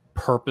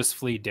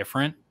 purposefully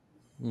different.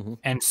 mm-hmm.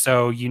 And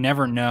so you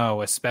never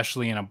know,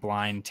 especially in a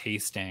blind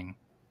tasting,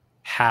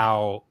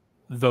 how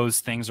those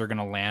things are going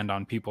to land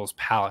on people's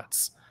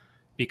palates.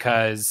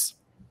 Because,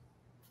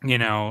 you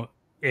know,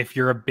 if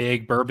you're a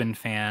big bourbon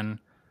fan,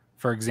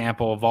 for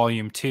example,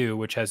 Volume 2,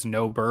 which has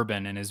no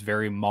bourbon and is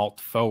very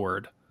malt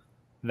forward,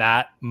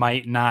 that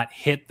might not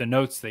hit the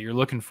notes that you're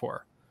looking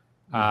for.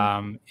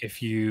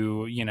 If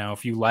you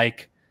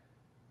like,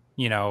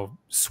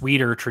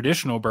 sweeter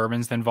traditional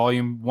bourbons, then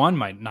Volume 1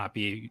 might not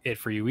be it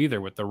for you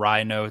either, with the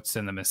rye notes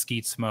and the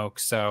mesquite smoke.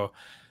 So,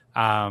 it's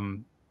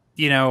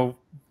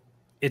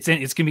going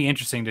to be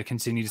interesting to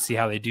continue to see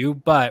how they do,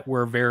 but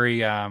we're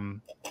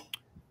feeling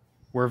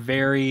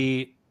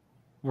very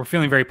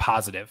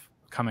positive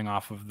coming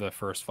off of the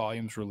first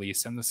volume's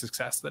release and the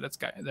success that it's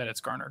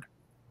garnered.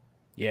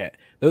 Yeah,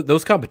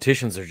 those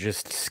competitions are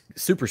just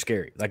super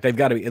scary. Like they've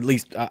got to be, at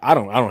least I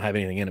don't have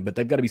anything in it, but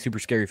they've got to be super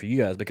scary for you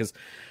guys, because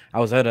I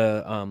was at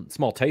a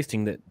small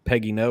tasting that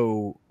Peggy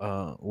No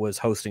was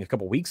hosting a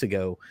couple weeks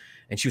ago,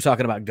 and she was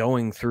talking about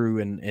going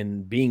through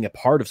and being a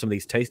part of some of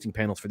these tasting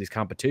panels for these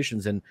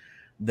competitions, and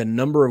the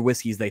number of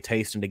whiskeys they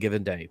taste in a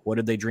given day. What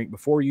did they drink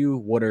before you?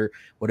 What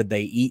did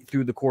they eat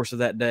through the course of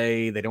that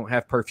day? They don't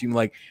have perfume.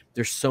 Like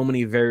there's so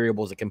many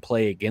variables that can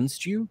play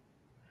against you.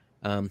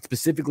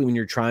 Specifically when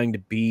you're trying to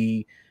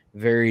be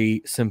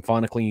very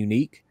symphonically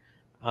unique,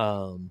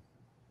 that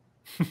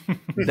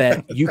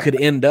you could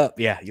end up.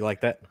 Yeah, you like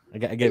that? I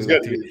gave it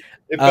back to you.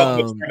 It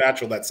felt much more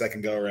natural that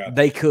second go around.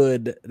 They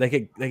could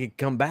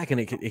come back,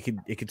 and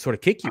it could sort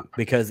of kick you,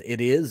 because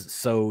it is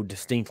so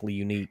distinctly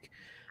unique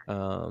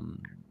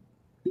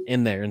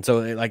in there. And so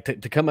like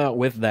to come out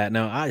with that.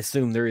 Now I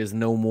assume there is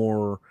no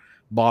more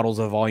bottles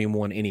of Volume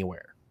 1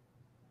 anywhere.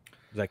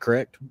 Is that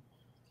correct?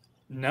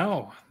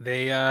 No,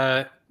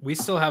 we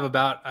still have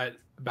about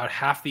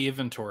half the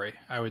inventory,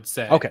 I would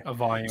say. Okay, of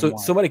Volume 1. So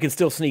somebody can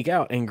still sneak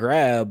out and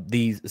grab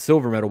these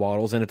silver medal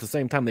bottles, and at the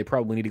same time, they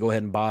probably need to go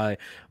ahead and buy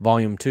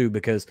Volume 2,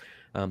 because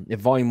if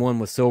Volume 1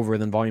 was silver,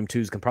 then Volume 2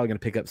 is probably going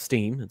to pick up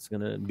steam. It's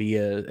going to be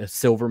a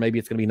silver, maybe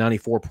it's going to be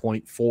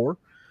 94.4.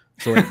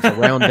 So it's a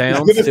round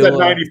down. Give us that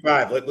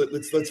 95.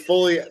 Let's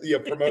fully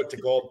promote to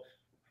gold.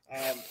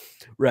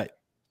 Right.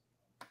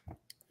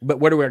 But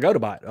where do I go to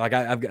buy it? Like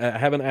I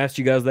haven't asked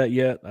you guys that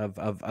yet.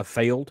 I've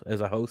failed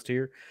as a host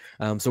here.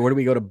 So where do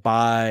we go to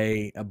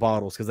buy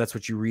bottles? Because that's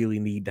what you really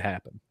need to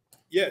happen.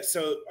 Yeah.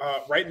 So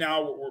right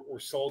now we're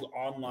sold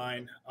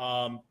online.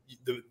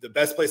 The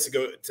best place to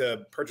go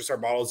to purchase our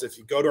bottles, if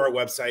you go to our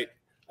website,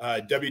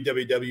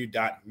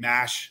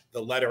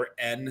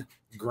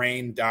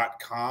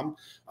 www.mash.grain.com.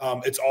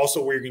 It's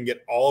also where you can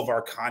get all of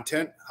our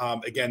content.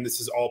 Again, this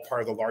is all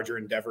part of the larger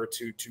endeavor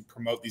to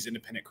promote these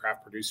independent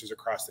craft producers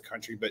across the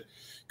country. But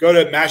go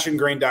to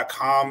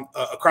mashandgrain.com.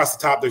 Across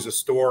the top, there's a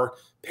store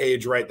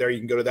page right there. You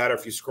can go to that, or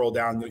if you scroll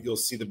down, you'll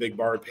see the big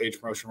Borrowed Page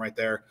promotion right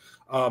there.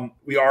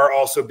 We are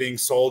also being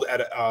sold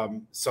at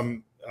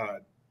some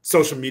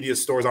social media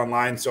stores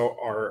online. So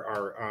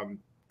our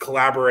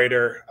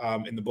collaborator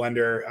in the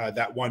blender,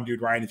 that one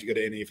dude Ryan, if you go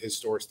to any of his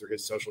stores through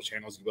his social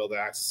channels, you'll be able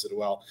to access it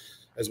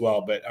as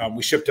well. But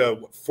we ship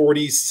to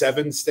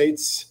 47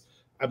 states,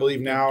 I believe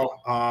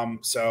now.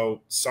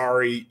 So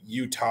sorry,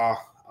 Utah,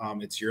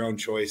 it's your own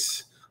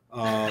choice.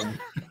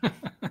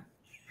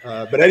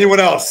 But anyone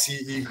else,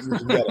 you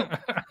can get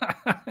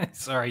it.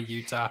 Sorry,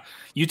 Utah,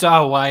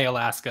 Hawaii,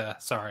 Alaska.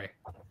 Sorry.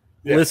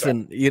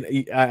 Listen,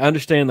 I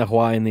understand the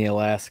Hawaii and the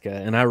Alaska,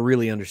 and I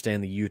really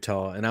understand the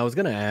Utah. And I was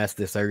going to ask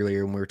this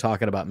earlier when we were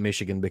talking about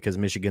Michigan, because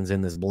Michigan's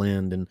in this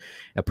blend, and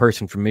a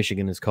person from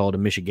Michigan is called a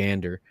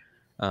Michigander.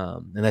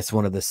 And that's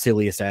one of the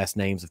silliest ass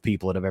names of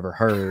people that I've ever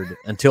heard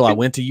until I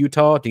went to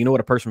Utah. Do you know what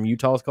a person from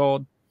Utah is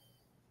called?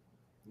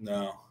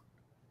 No. A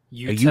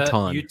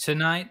Utah.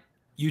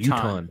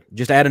 Utah.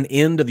 Just add an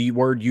end to the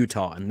word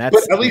Utah, and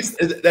that's. But at least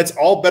that's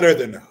all better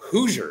than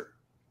Hoosier.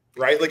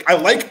 Right, like I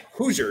like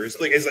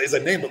Hoosiers, like as a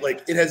name, but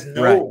like it has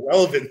no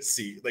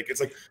relevancy. Like it's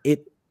like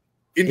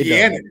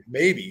Indiana,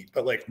 maybe,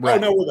 but like oh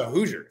no, we're the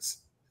Hoosiers.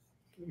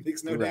 It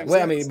makes no damn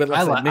sense. I mean, but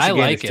I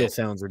like still it.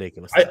 Sounds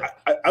ridiculous.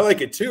 I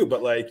like it too,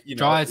 but like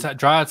draw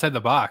outside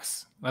the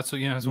box. That's what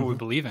That's what we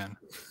believe in.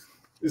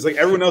 It's like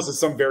everyone else is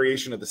some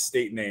variation of the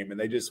state name, and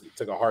they just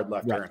took a hard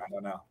left turn. I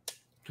don't know.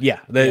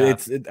 Yeah,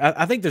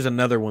 I think there's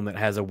another one that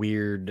has a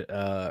weird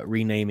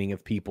renaming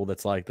of people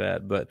that's like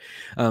that, but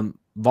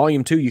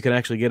Volume 2 you can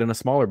actually get in a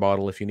smaller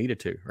bottle if you needed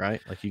to,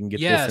 right? Like you can get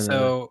this in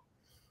so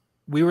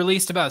we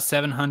released about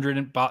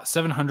 700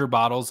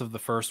 bottles of the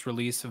first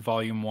release of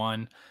Volume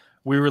 1.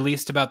 We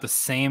released about the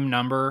same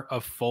number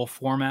of full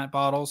format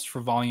bottles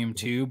for Volume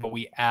 2, but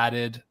we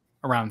added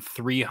around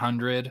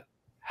 300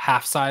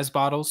 half-size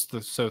bottles,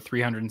 so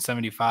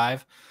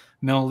 375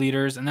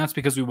 milliliters, and that's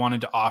because we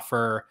wanted to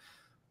offer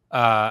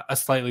a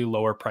slightly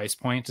lower price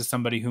point to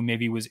somebody who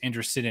maybe was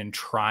interested in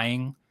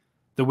trying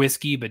the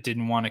whiskey but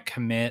didn't want to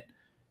commit,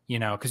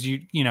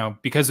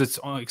 because it's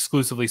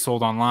exclusively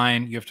sold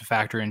online. You have to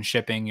factor in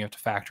shipping, you have to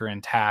factor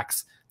in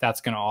tax. That's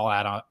going to all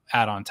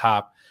add on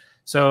top.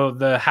 So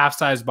the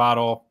half-size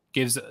bottle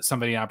gives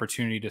somebody an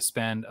opportunity to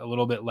spend a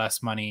little bit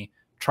less money,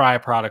 try a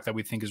product that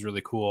we think is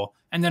really cool,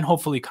 and then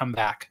hopefully come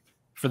back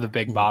for the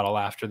big bottle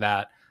after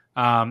that.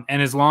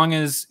 And as long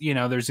as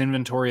there's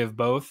inventory of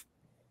both,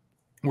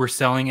 we're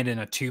selling it in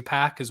a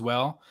 2-pack as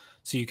well.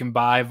 So you can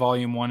buy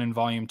Volume 1 and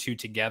Volume 2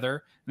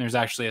 together. And there's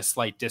actually a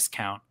slight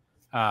discount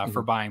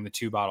for buying the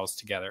 2 bottles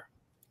together.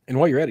 And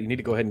while you're at it, you need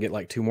to go ahead and get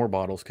like 2 more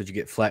bottles because you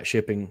get flat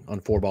shipping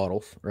on 4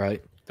 bottles,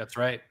 right? That's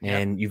right.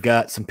 And you've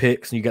got some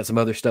picks and you got some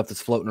other stuff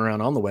that's floating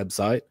around on the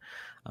website.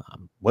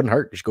 Wouldn't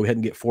hurt. Just go ahead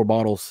and get 4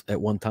 bottles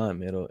at one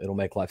time. It'll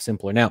make life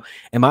simpler. Now,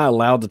 am I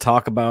allowed to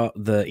talk about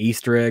the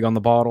Easter egg on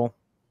the bottle?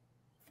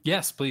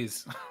 Yes,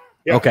 please.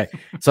 Yeah. Okay.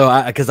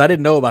 So because I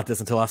didn't know about this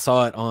until I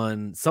saw it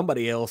on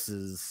somebody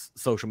else's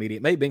social media.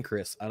 It may have been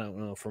Chris. I don't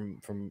know,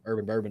 from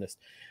Urban Bourbonist.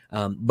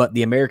 But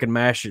the American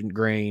Mash and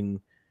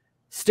Grain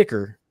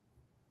sticker,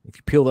 if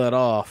you peel that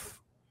off,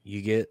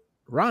 you get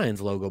Ryan's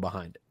logo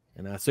behind it.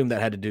 And I assume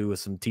that had to do with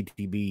some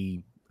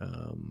TTB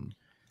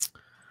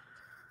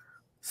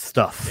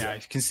stuff. Yeah,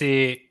 you can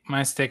see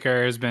my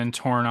sticker has been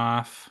torn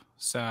off.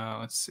 So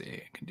let's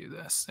see. I can do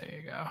this. There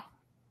you go.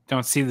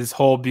 Don't see this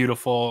whole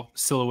beautiful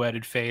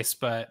silhouetted face,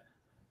 but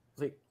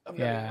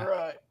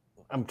right.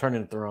 I'm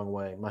turning it the wrong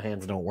way. My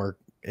hands don't work.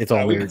 It's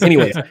all weird.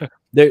 Anyways,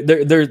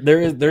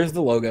 there's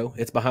the logo.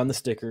 It's behind the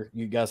sticker.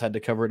 You guys had to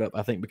cover it up,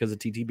 I think, because of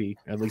TTB.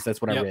 At least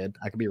that's what I read.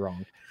 I could be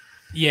wrong.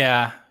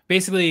 Yeah.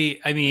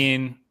 Basically, I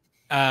mean,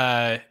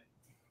 I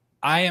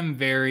am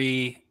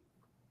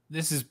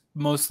this is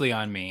mostly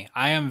on me.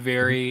 I am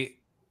very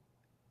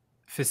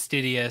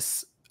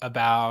fastidious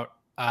about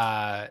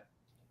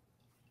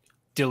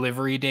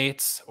delivery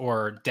dates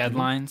or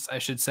deadlines, I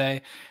should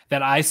say,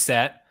 that I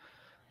set.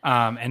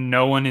 And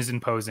no one is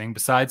imposing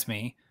besides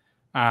me.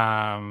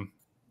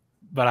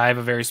 But I have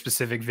a very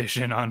specific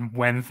vision on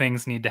when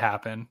things need to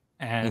happen,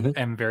 and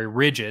am very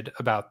rigid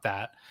about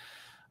that.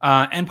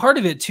 And part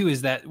of it too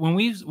is that when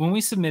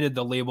we submitted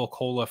the label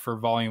cola for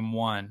Volume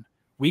 1,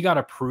 we got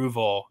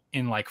approval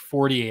in like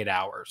 48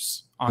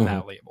 hours on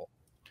that label.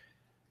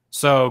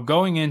 So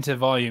going into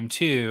Volume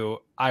 2,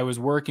 I was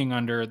working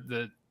under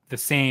the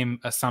same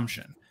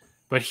assumption,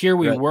 but here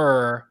we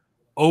were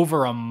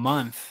over a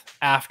month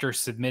after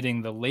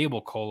submitting the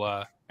label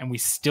cola, and we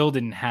still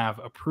didn't have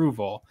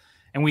approval,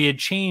 and we had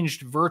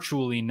changed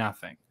virtually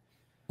nothing.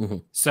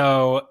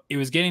 So it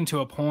was getting to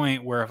a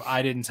point where if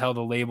I didn't tell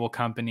the label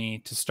company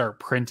to start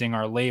printing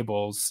our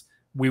labels,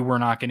 we were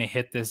not going to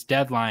hit this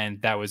deadline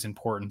that was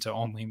important to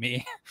only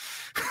me.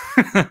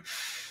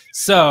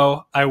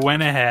 So I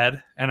went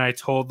ahead and I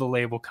told the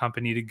label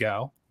company to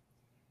go.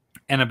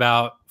 And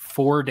about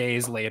 4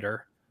 days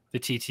later, the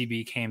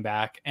TTB came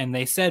back and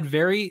they said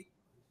very,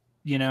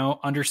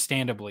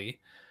 understandably,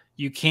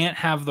 you can't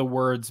have the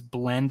words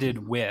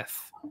blended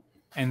with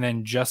and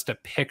then just a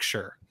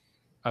picture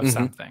of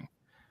something.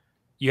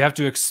 You have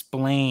to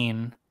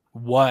explain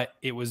what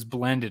it was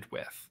blended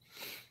with.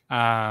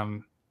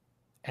 And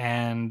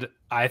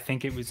I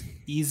think it was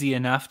easy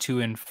enough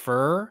to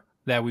infer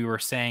that we were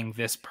saying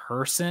this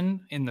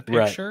person in the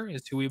picture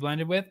is who we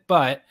blended with,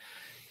 but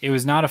it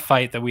was not a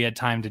fight that we had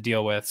time to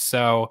deal with.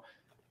 So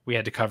we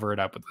had to cover it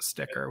up with a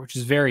sticker, which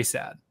is very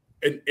sad.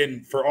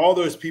 And for all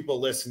those people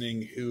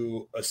listening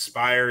who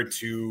aspire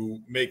to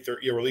make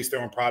release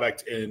their own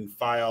product and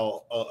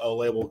file a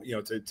label,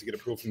 to get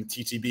approval from the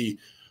TTB,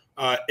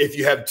 if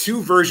you have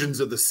 2 versions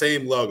of the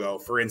same logo,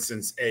 for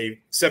instance, a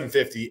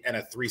 750 and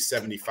a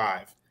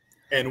 375,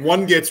 and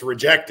one gets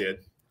rejected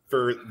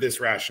for this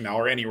rationale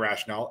or any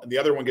rationale, and the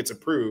other one gets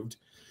approved,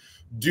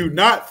 do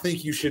not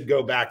think you should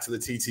go back to the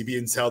TTB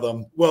and tell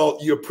them, well,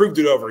 you approved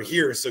it over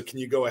here, so can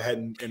you go ahead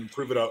and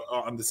approve it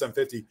on the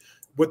 750?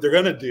 What they're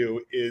going to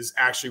do is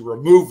actually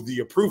remove the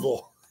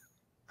approval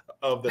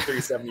of the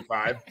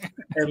 375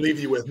 and leave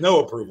you with no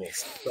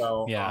approvals.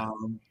 So, yeah.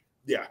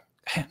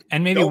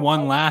 And maybe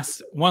one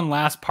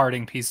last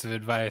parting piece of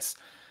advice.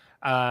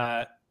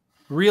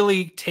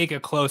 Really take a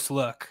close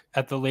look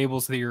at the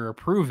labels that you're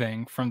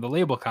approving from the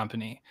label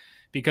company,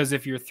 because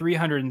if your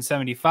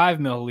 375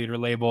 milliliter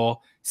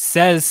label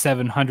says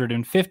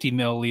 750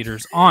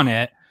 milliliters on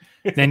it,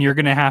 then you're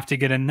going to have to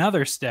get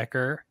another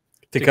sticker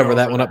to cover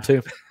that one up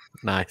too.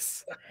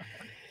 Nice.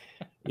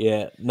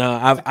 Yeah,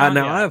 no,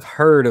 I've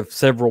heard of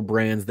several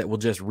brands that will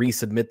just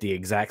resubmit the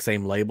exact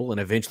same label and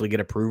eventually get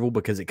approval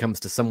because it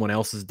comes to someone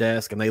else's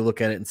desk and they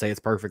look at it and say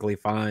it's perfectly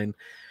fine.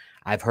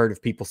 I've heard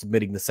of people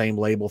submitting the same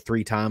label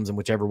 3 times and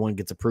whichever one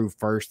gets approved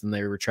first and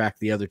they retract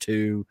the other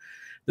 2.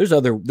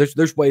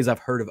 There's ways I've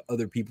heard of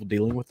other people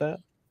dealing with that.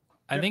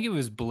 I think it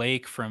was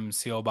Blake from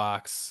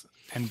Sealbox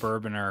and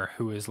Bourboner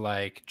who was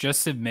like,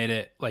 just submit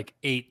it like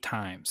 8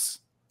 times.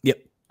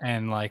 Yep.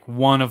 And like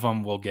one of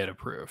them will get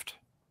approved.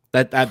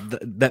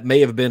 That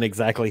may have been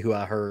exactly who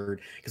I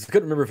heard, because I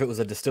couldn't remember if it was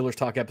a Distillers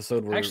Talk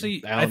episode where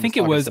actually Alan I think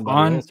it was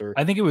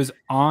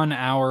on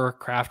our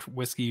craft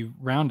whiskey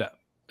roundup.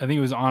 I think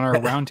it was on our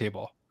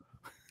roundtable.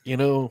 You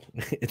know,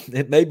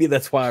 maybe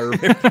that's why I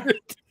remember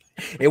it.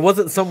 It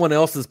wasn't someone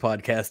else's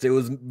podcast. It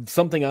was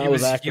something I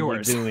was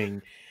actively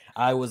doing.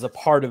 I was a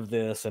part of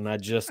this, and I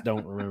just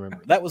don't remember.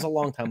 That was a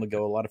long time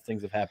ago. A lot of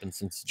things have happened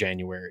since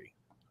January.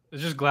 I'm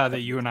just glad that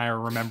you and I are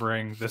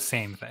remembering the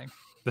same thing.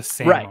 The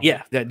same right, moment.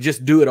 yeah. That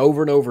just do it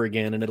over and over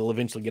again, and it'll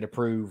eventually get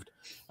approved.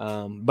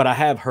 But I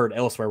have heard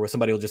elsewhere where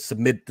somebody will just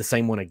submit the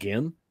same one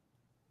again,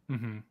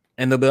 and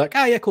they'll be like,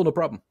 "Oh yeah, cool, no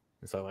problem."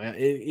 So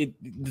it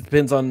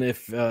depends on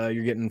if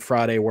you're getting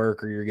Friday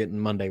work or you're getting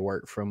Monday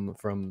work from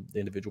the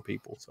individual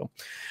people. So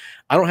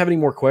I don't have any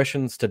more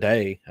questions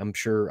today. I'm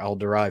sure I'll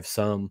derive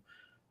some.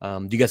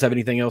 Do you guys have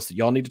anything else that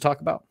y'all need to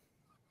talk about?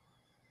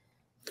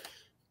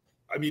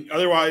 I mean,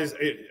 otherwise,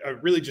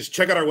 really just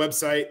check out our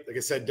website. Like I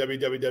said,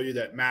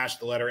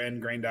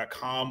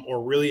 www.mashtheletterngrain.com,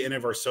 or really any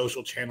of our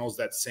social channels,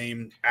 that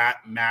same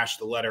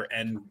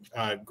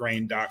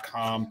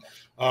 @mashtheletterngrain.com.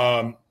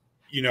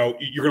 You know,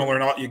 you're going to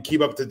learn you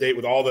keep up to date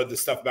with all the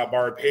stuff about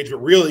Borrowed Page, but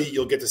really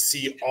you'll get to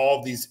see all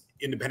of these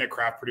independent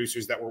craft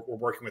producers that we're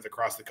working with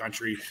across the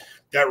country.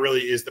 That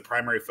really is the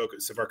primary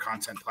focus of our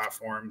content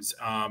platforms.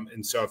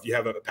 And so if you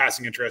have a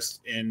passing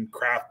interest in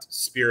craft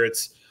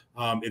spirits,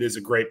 it is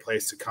a great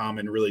place to come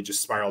and really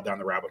just spiral down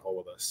the rabbit hole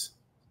with us.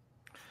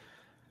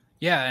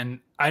 Yeah, and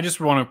I just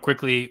want to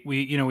quickly,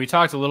 we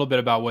talked a little bit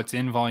about what's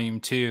in volume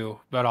 2,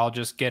 but I'll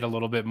just get a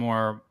little bit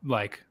more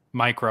like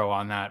micro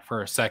on that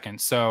for a second.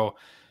 So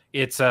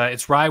it's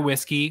rye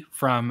whiskey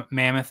from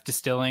Mammoth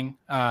Distilling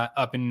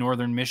up in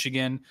northern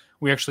Michigan.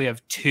 We actually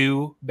have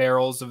 2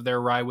 barrels of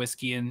their rye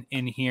whiskey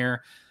in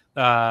here.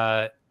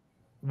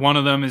 One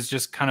of them is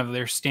just kind of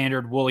their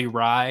standard woolly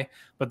rye,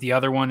 but the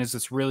other one is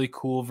this really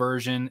cool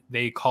version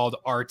they called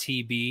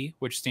RTB,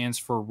 which stands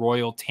for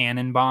Royal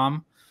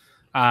Tannenbaum.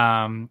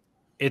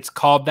 It's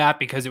called that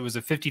because it was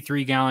a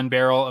 53-gallon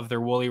barrel of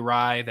their woolly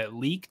rye that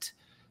leaked,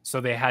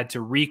 so they had to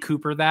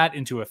recooper that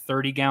into a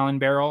 30-gallon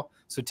barrel.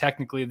 So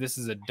technically, this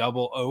is a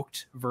double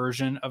oaked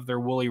version of their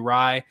woolly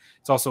rye.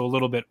 It's also a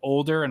little bit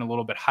older and a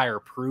little bit higher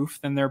proof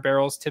than their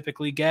barrels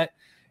typically get.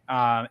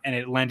 And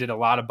it lended a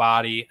lot of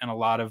body and a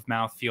lot of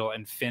mouthfeel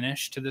and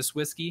finish to this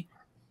whiskey.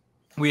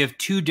 We have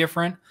 2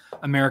 different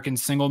American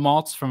single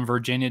malts from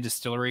Virginia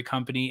Distillery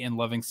Company in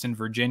Livingston,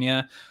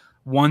 Virginia.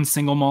 One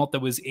single malt that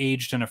was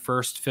aged in a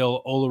first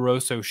fill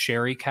Oloroso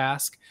sherry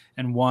cask,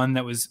 and one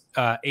that was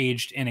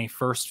aged in a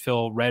first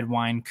fill red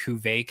wine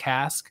cuvee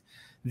cask.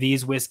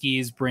 These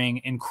whiskeys bring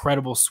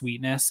incredible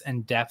sweetness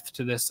and depth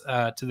to this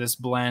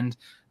blend.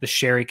 The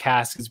sherry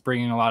cask is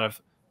bringing a lot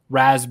of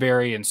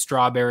raspberry and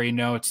strawberry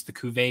notes. The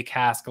cuvee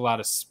cask, a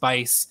lot of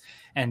spice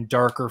and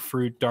darker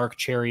fruit, dark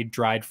cherry,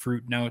 dried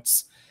fruit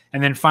notes.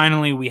 And then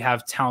finally, we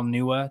have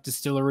Talnua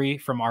Distillery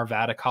from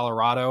Arvada,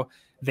 Colorado.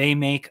 They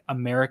make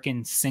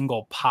American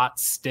single pot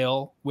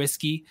still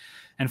whiskey.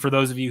 And for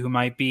those of you who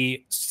might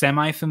be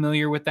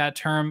semi-familiar with that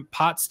term,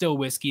 pot still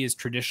whiskey is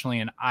traditionally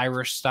an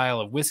Irish style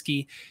of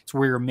whiskey. It's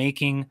where you're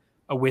making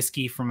a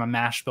whiskey from a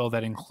mash bill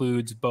that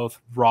includes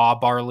both raw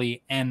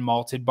barley and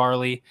malted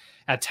barley.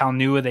 At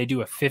Talnua, they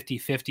do a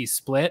 50-50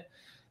 split.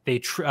 They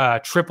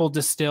triple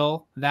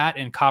distill that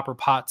in copper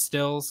pot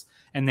stills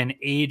and then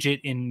age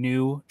it in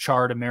new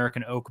charred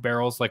American oak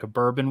barrels like a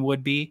bourbon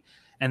would be.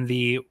 And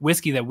the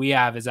whiskey that we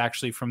have is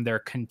actually from their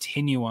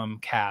Continuum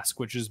cask,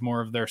 which is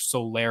more of their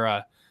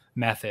Solera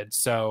method.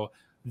 So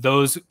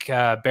those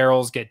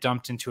barrels get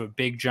dumped into a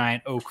big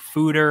giant oak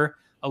fooder.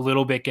 A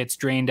little bit gets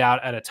drained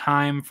out at a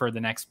time for the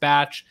next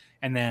batch,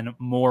 and then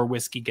more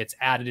whiskey gets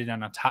added in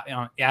on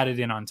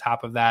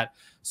top of that.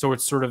 So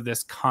it's sort of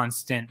this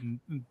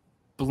constant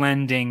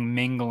blending,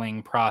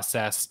 mingling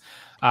process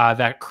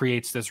that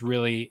creates this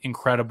really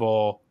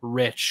incredible,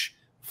 rich,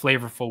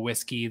 flavorful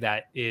whiskey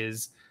that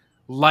is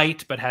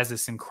light but has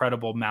this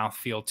incredible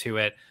mouthfeel to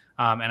it.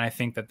 And I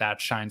think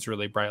that shines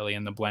really brightly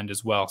in the blend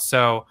as well.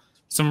 So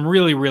some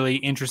really, really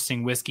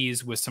interesting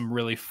whiskeys with some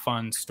really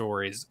fun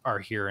stories are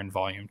here in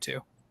Volume 2.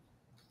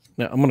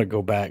 Now, I'm going to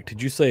go back. Did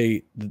you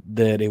say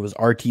that it was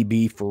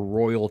RTB for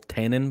Royal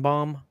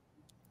Tannenbaum?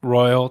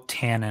 Royal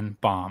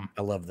Tannenbaum.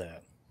 I love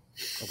that.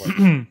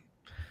 So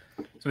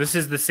this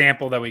is the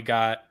sample that we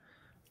got.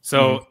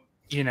 So,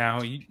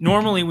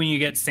 normally when you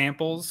get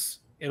samples,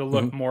 it'll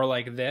look more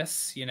like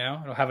this,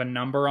 it'll have a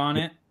number on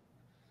it.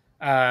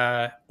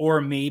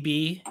 Or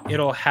maybe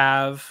it'll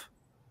have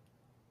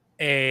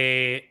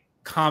a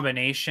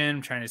combination.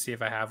 I'm trying to see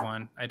if I have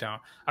one. I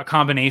don't. A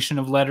combination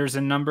of letters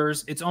and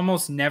numbers. It's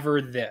almost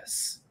never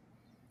this.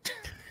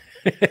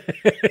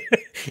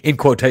 In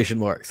quotation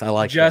marks. I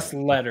like just that.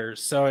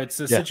 Letters. So it's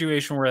a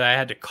situation where I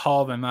had to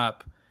call them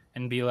up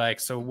and be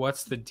like, so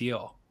what's the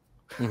deal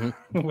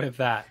with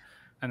that?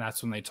 And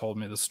that's when they told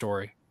me the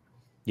story.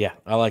 Yeah,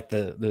 I like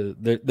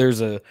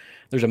there's a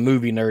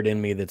movie nerd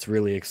in me that's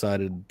really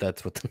excited.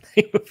 That's what the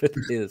name of it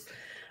is.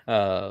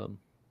 I've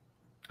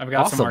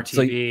got some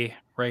RTB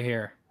right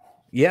here.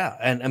 Yeah,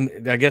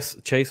 and I guess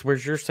Chase,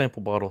 where's your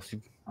sample bottles?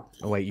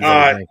 Oh wait, you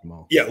drank them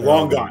all. Yeah,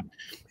 long gone.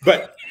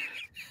 But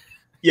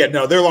yeah,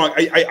 no, they're long.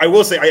 I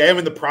will say I am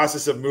in the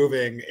process of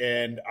moving,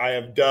 and I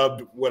have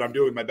dubbed what I'm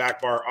doing with my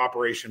back bar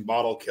Operation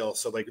Bottle Kill.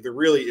 So like there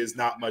really is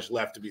not much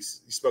left to be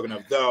spoken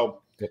of,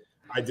 though.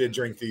 I did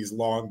drink these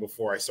long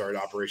before I started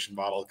Operation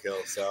Bottle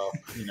Kill, so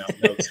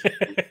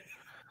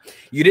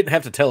you didn't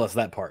have to tell us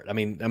that part. I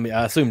mean,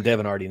 I assume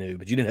Devin already knew,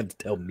 but you didn't have to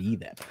tell me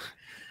that.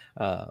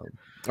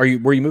 Where are you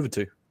moving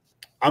to?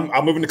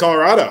 I'm moving to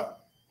Colorado.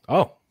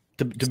 Oh,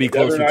 to be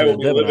closer to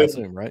Devin, I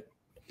assume, right?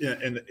 Yeah,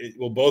 and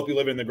we'll both be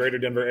living in the greater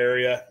Denver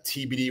area.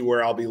 TBD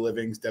where I'll be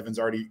living. Devin's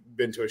already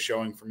been to a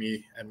showing for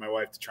me and my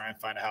wife to try and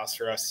find a house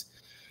for us.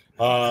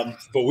 But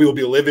we will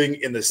be living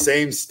in the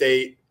same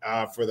state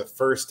for the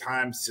first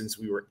time since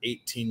we were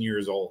 18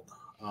 years old.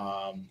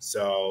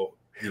 So,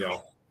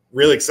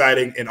 really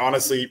exciting, and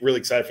honestly, really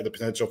excited for the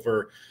potential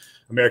for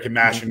American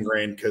Mash and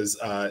Grain, because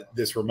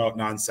this remote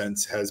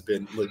nonsense has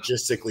been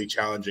logistically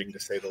challenging, to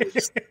say the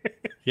least.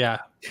 Yeah.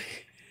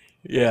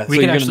 We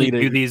can actually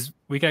do these.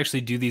 We can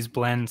actually do these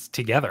blends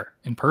together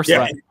in person.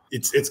 Yeah,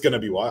 it's going to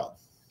be wild.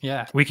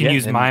 Yeah, we can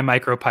use my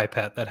micro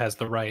pipette that has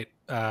the right,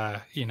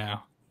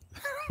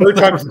 Third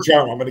time's the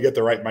charm. I'm going to get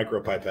the right micro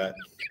pipette.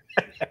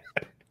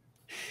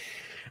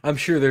 I'm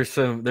sure there's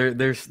some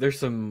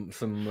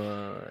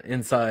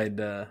inside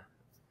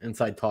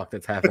talk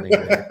that's happening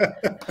there.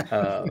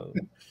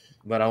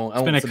 But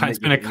it's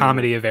been a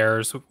comedy of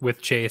errors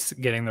with Chase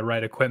getting the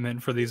right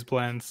equipment for these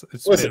blends.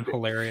 It's been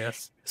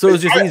hilarious. So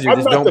it's just easier.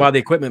 Just don't buy the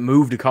equipment.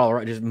 Move to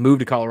Colorado. Just move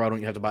to Colorado,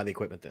 and you have to buy the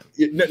equipment then.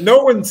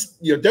 No one's.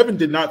 Devin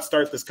did not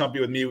start this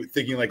company with me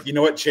thinking like, you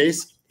know what,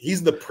 Chase.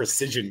 He's the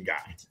precision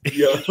guy.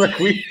 Like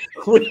we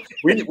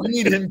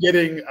need him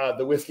getting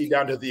the whiskey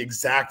down to the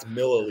exact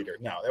milliliter.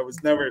 No, that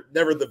was never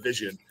the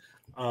vision.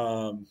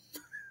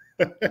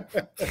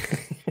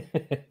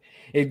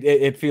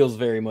 It feels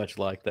very much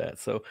like that.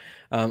 So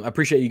I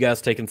appreciate you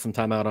guys taking some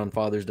time out on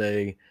Father's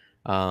Day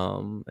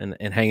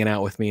and hanging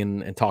out with me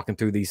and talking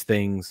through these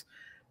things.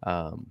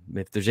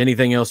 If there's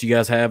anything else you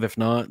guys have, if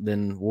not,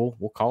 then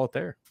we'll call it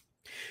there.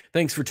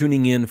 Thanks for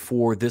tuning in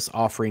for this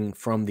offering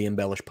from the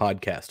Embellish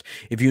podcast.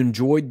 If you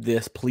enjoyed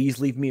this, please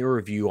leave me a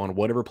review on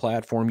whatever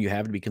platform you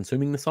have to be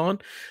consuming this on.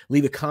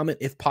 Leave a comment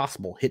if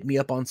possible. Hit me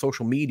up on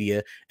social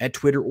media at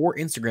Twitter or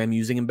Instagram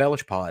using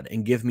EmbellishPod,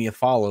 and give me a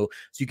follow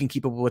so you can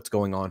keep up with what's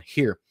going on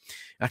here.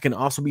 I can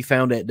also be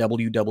found at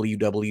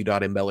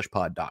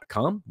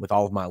www.embellishpod.com with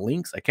all of my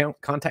links, account,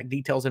 contact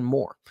details, and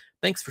more.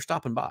 Thanks for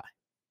stopping by.